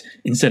that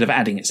instead of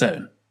adding its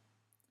own.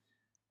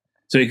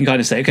 So it can kind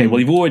of say, okay, well,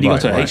 you've already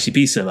got a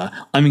HTTP server.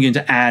 I'm going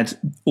to add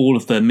all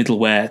of the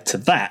middleware to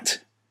that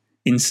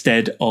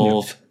instead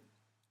of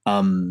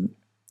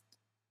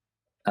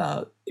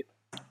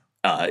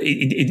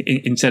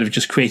instead of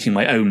just creating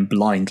my own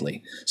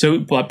blindly. So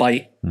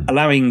by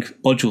allowing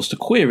modules to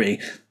query,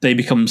 they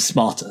become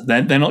smarter.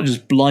 They're not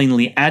just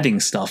blindly adding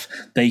stuff.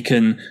 They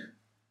can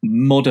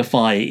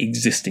modify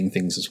existing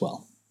things as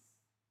well.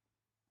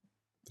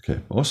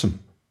 Okay, awesome.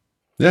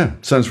 Yeah,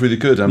 sounds really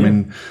good. I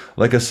mean,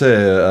 like I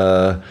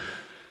say,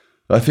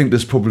 I think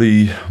there's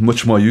probably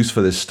much more use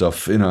for this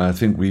stuff. I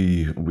think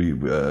we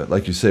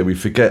like you say, we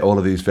forget all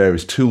of these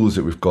various tools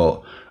that we've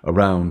got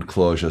around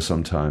Clojure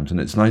sometimes, and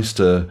it's nice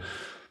to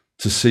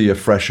see a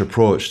fresh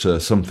approach to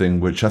something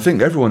which I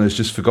think everyone has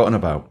just forgotten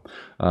about.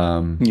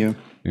 You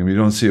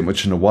don't see it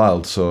much in the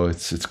wild, so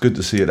it's good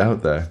to see it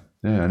out there.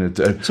 Yeah, and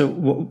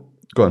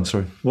go on.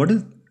 Sorry. What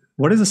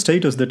is the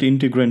status that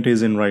Integrant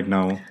is in right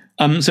now?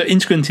 So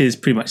Integrant is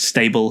pretty much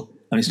stable.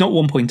 It's not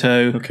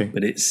 1.0,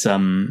 but it's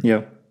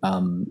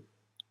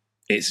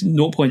it's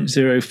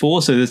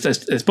 0.04. So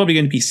there's probably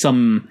going to be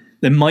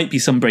there might be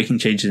some breaking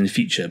changes in the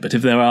future, but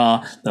if there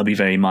are, they'll be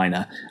very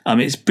minor.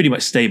 It's pretty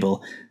much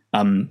stable.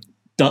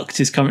 Duct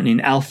is currently in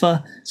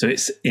alpha, so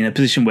it's in a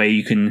position where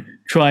you can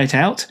try it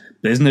out.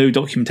 There's no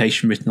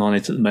documentation written on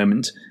it at the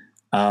moment.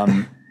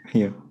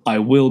 I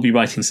will be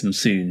writing some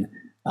soon.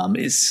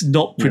 It's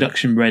not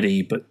production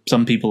ready, but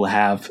some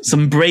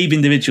brave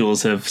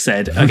individuals have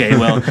said, okay,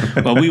 well,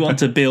 we want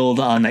to build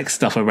our next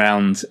stuff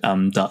around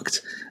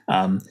Duct.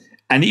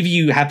 And if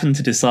you happen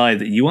to decide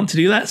that you want to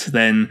do that,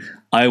 then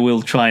I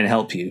will try and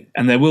help you.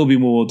 And there will be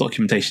more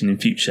documentation in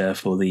future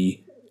for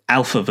the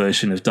alpha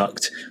version of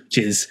Duct, which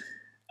is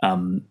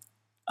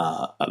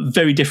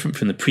very different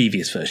from the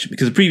previous version,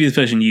 because the previous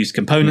version used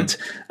Component,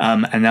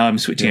 and now I'm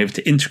switching over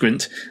to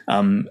Integrant.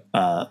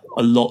 A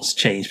lot's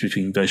changed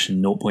between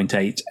version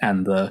 0.8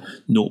 and the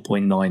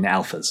 0.9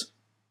 alphas.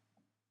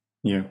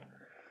 Yeah.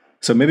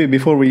 So maybe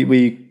before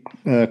we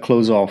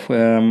close off,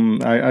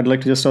 I'd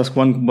like to just ask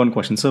one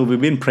question. So we've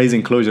been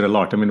praising Clojure a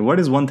lot. I mean, what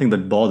is one thing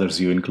that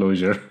bothers you in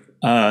Clojure?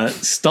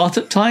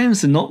 Startup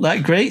times are not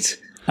that great.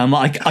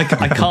 I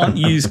can't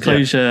use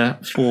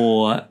Clojure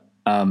for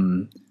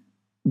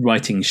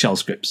writing shell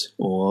scripts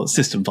or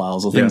system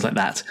files or things like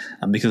that,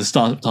 because the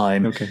startup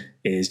time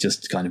is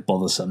just kind of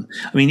bothersome.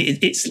 I mean,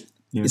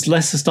 it's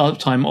less the startup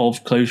time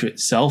of Clojure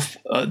itself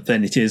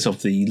than it is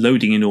of the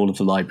loading in all of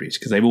the libraries,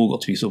 because they've all got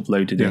to be sort of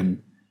loaded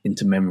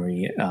into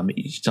memory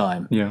each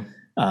time.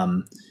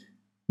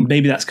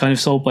 Maybe that's kind of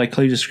solved by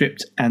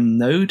ClojureScript and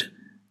Node.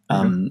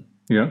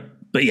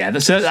 But yeah,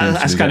 that's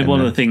kind of one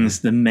of the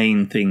things, the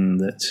main thing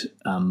that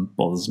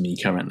bothers me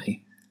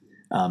currently.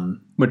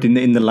 But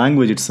in the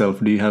language itself,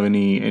 do you have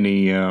any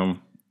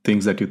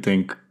things that you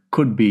think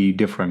could be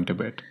different a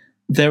bit?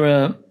 There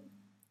are.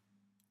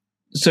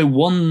 So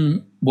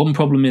one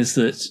problem is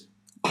that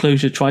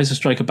Clojure tries to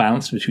strike a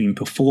balance between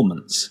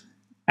performance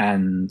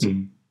and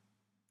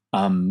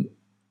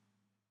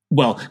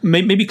well,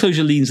 maybe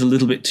Clojure leans a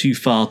little bit too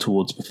far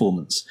towards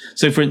performance.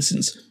 So, for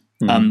instance,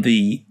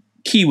 the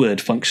keyword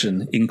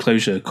function in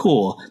Clojure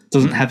core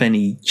doesn't have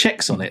any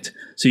checks on it,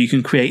 so you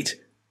can create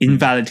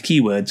invalid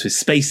keywords with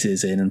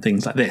spaces in and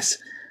things like this.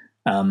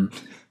 And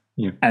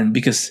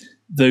because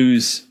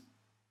those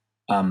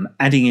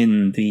adding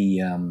in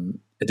the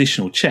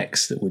additional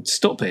checks that would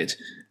stop it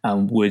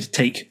would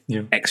take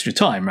extra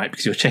time, right?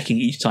 Because you're checking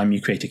each time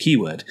you create a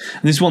keyword.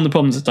 And this is one of the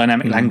problems that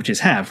dynamic languages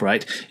have,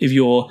 right? If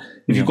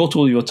you've got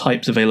all your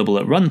types available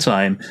at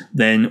runtime,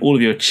 then all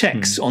of your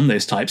checks on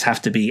those types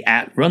have to be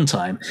at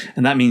runtime,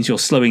 and that means you're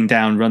slowing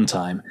down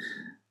runtime.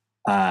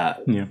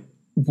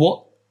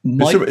 What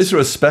is there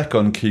a spec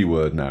on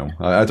keyword now?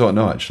 I don't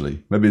know,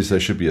 actually. Maybe there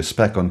should be a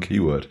spec on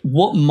keyword.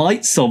 What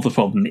might solve the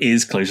problem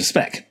is Clojure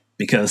spec,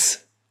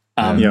 because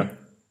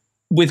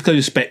with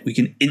Clojure spec, we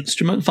can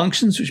instrument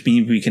functions, which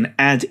means we can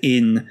add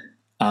in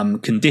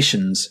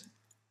conditions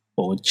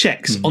or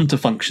checks onto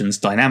functions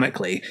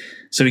dynamically.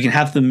 So we can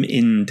have them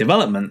in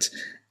development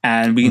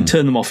and we can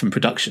turn them off in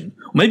production.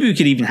 Or maybe we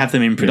could even have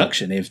them in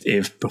production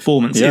if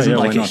performance isn't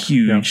like a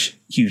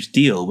huge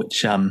deal,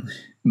 which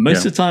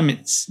most of the time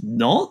it's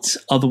not.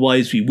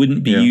 Otherwise, we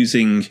wouldn't be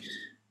using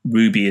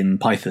Ruby and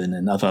Python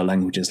and other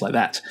languages like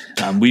that.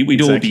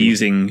 We'd all be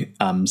using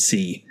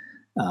C.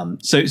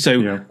 So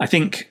I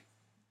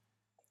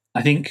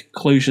think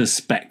Clojure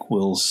spec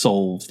will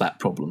solve that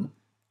problem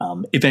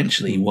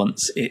eventually.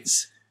 Once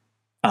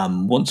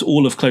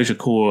all of Clojure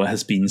core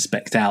has been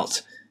spec'd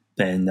out,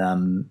 then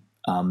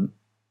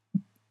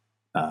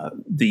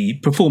the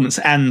performance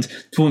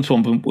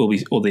problem will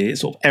be, or the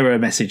sort of error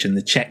message and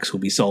the checks will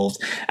be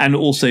solved, and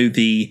also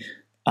the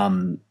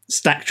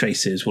stack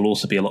traces will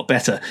also be a lot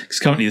better, because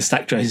currently the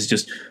stack traces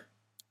just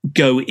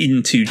go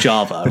into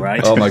Java,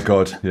 right? Oh my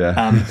god,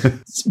 yeah.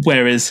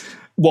 Whereas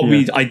what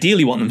we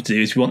ideally want them to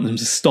do is we want them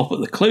to stop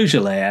at the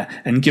Clojure layer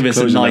and give us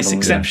a nice level,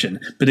 exception.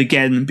 But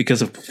again,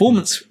 because of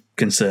performance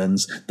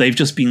concerns, they've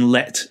just been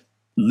let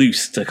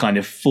loose to kind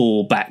of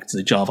fall back to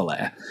the Java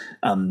layer.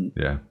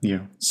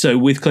 So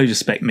with Clojure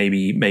spec,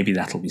 maybe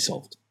that'll be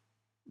solved.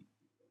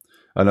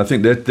 And I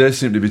think they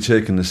seem to be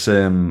taking the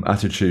same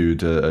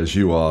attitude as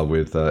you are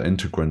with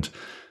Integrant.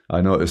 I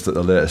noticed that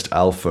the latest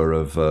alpha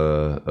of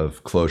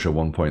Clojure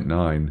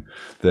 1.9,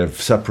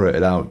 they've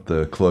separated out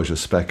the Clojure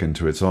spec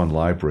into its own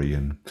library,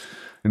 and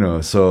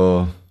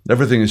so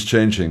everything is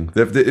changing.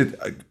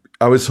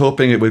 I was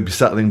hoping it would be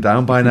settling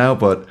down by now,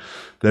 but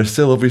they're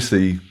still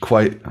obviously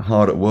quite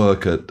hard at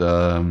work at,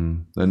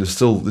 and there's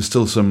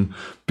still some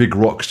big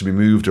rocks to be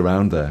moved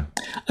around there.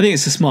 I think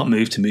it's a smart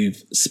move to move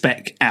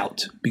spec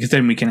out, because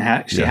then we can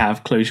actually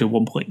have Clojure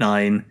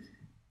 1.9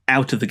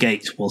 out of the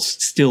gate while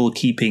still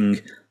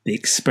keeping the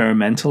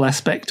experimental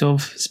aspect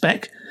of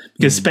spec,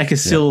 because spec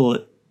is still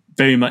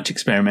very much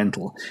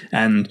experimental,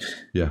 and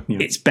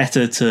it's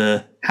better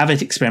to have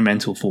it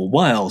experimental for a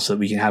while so that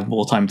we can have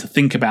more time to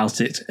think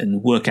about it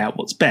and work out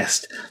what's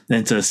best,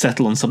 than to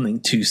settle on something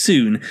too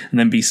soon and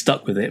then be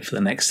stuck with it for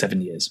the next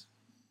 7 years.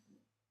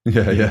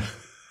 Yeah.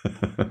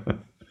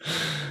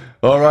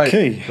 All right.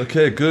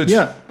 Okay. Good.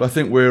 Yeah. I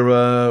think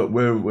we're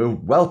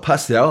well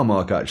past the hour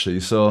mark, actually.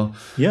 So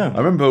I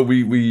remember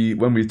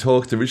when we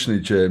talked originally,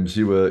 James,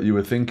 you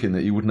were thinking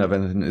that you wouldn't have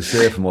anything to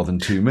say for more than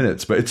 2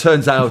 minutes, but it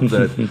turns out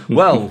that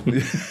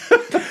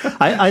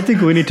I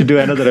think we need to do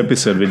another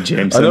episode with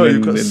James. I know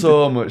you've got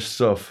so much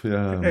stuff.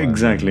 Yeah.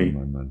 Exactly.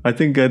 Man. I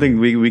think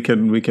we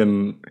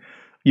can.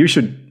 You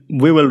should.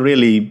 We will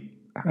really.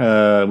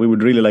 We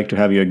would really like to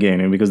have you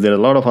again, and because there are a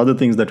lot of other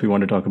things that we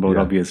want to talk about.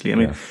 Obviously, I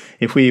mean,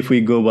 if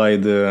we go by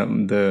the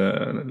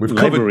we've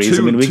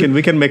libraries,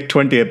 we can make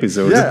 20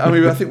 episodes. Yeah, I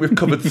mean, I think we've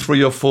covered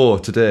 3 or 4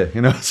 today.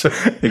 So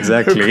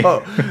exactly.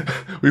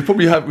 We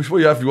probably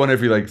have one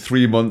every like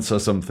 3 months or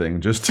something,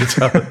 just to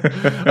tell.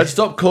 And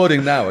stop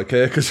coding now,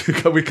 okay? Because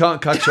we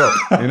can't catch up.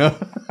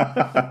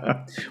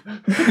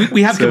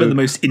 We have covered the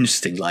most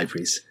interesting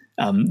libraries.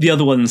 The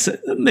other ones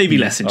maybe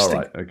less interesting.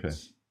 All right. Okay.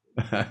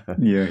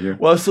 Yeah.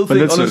 Well, I still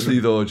think, honestly,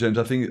 though, James,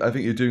 I think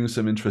you're doing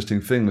some interesting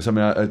things. I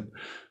mean,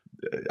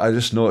 I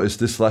just noticed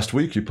this last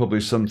week you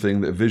published something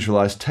that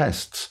visualized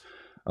tests,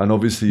 and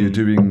obviously you're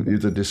doing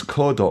either this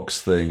Codocs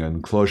thing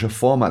and Clojure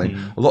formatting,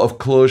 a lot of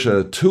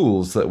Clojure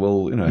tools that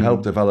will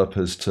help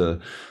developers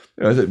to,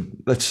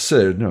 let's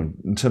say,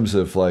 in terms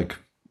of like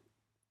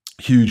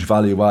huge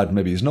value add,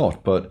 maybe it's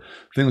not, but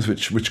things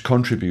which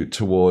contribute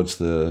towards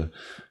the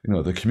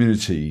the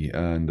community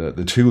and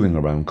the tooling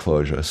around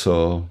Clojure.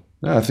 So.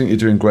 Yeah, I think you're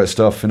doing great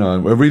stuff, and I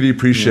really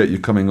appreciate you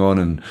coming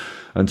on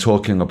and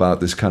talking about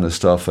this kind of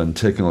stuff and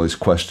taking all these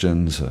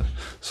questions.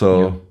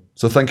 So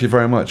thank you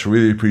very much.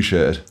 Really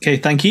appreciate it. Okay,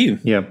 thank you.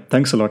 Yeah,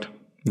 thanks a lot.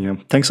 Yeah,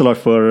 thanks a lot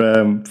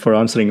for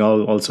answering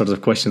all sorts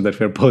of questions that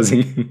we're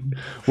posing.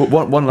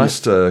 Well, one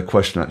last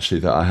question actually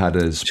that I had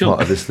as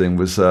part of this thing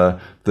was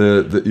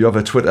you have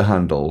a Twitter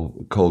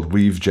handle called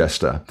Reeves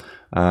Jester,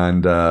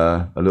 and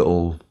a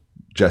little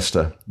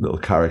jester, little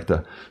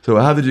character. So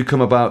how did you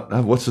come about?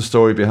 What's the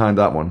story behind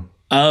that one?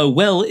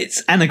 Well,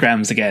 it's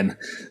anagrams again.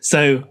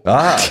 So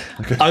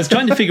okay. I was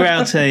trying to figure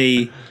out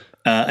an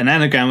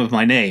anagram of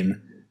my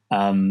name,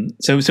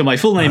 So my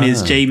full name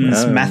is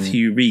James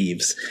Matthew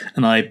Reeves,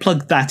 and I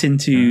plugged that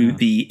into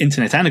the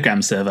Internet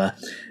Anagram server,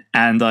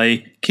 and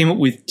I came up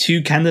with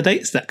 2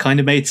 candidates that kind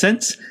of made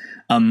sense.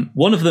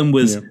 One of them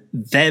was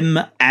them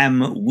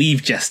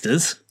weave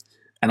jesters,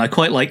 and I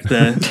quite like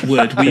the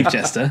word weave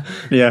jester.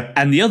 Yeah.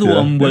 And the other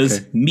one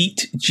was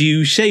meet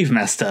Jew shave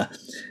master.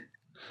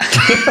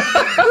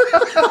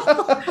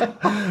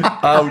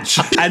 Ouch.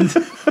 And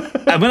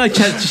when I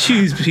had to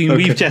choose between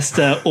weave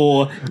jester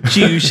or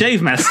Jew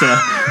shave master,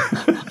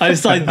 I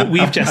decided that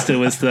weave jester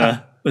was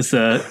the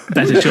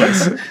better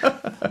choice.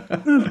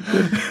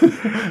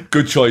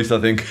 Good choice, I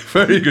think.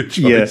 Very good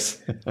choice.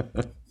 Yes.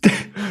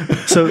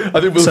 So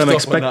I think we'll so I'm stop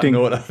expecting.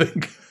 on that note, I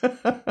think.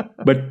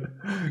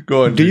 But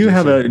go on. do you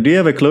have a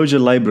Clojure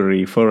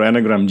library for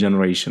anagram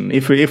generation?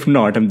 If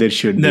not, there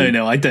should be.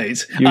 No, I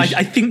don't.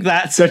 I think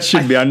that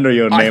should be under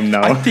your name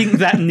now. I think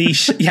that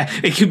niche,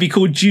 it could be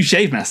called Jew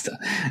Shave Master.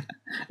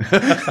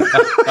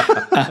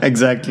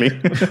 Exactly.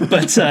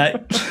 But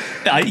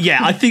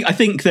I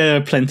think there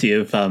are plenty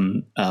of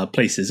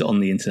places on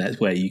the internet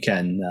where you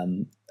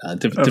can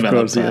develop. Of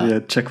course,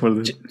 check for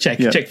the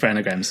check for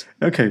anagrams.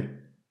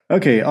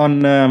 Okay,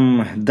 on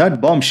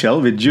that bombshell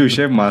with Jew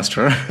Shave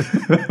Master,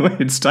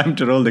 it's time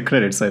to roll the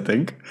credits, I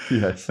think.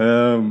 Yes.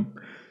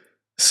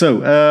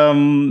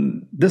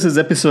 This is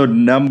episode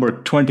number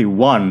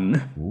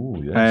 21.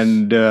 Ooh, yes.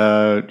 And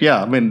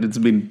it's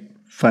been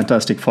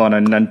fantastic fun.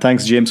 And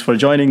thanks, James, for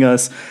joining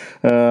us,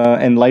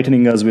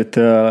 enlightening us with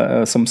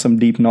some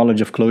deep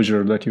knowledge of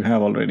Clojure that you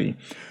have already.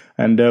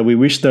 And we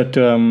wish that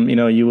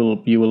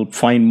you will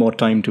find more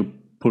time to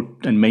put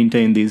and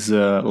maintain these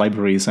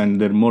libraries,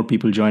 and there are more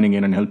people joining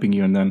in and helping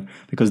you. And then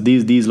because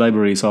these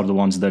libraries are the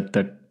ones that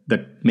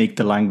make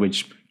the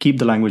language, keep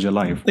the language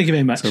alive. Thank you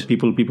very much. So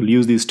people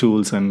use these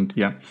tools, and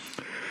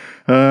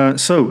for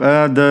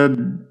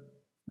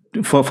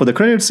the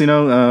credits,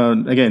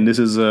 again, this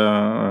is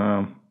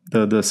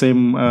the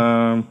same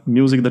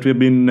music that we've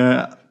been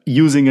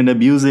using and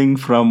abusing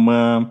from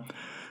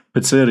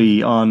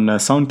Pizzeri on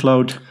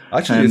SoundCloud.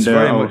 Actually, it's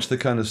very much the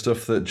kind of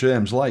stuff that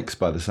James likes,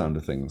 by the sound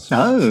of things.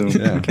 Oh,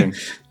 okay.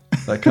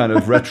 That kind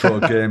of retro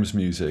games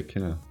music,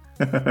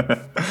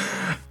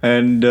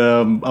 And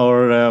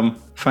our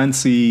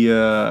fancy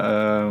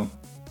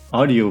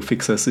audio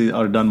fixes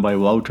are done by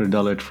Wouter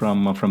Dalet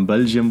from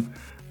Belgium.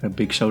 A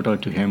big shout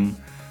out to him.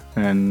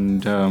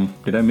 And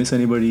did I miss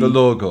anybody? The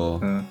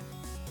logo.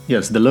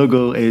 Yes, the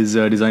logo is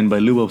designed by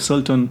Lubov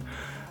Sultan.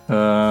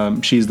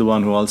 She's the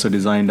one who also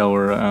designed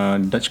our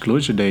Dutch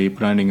Clojure Day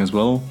branding as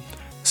well.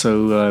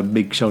 So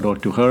big shout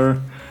out to her.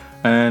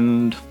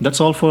 And that's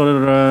all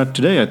for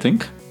today, I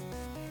think.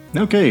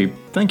 Okay,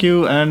 thank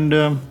you,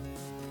 and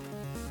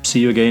see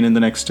you again in the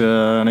next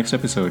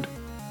episode.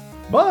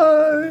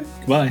 Bye.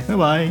 Bye.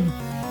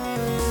 Bye-bye.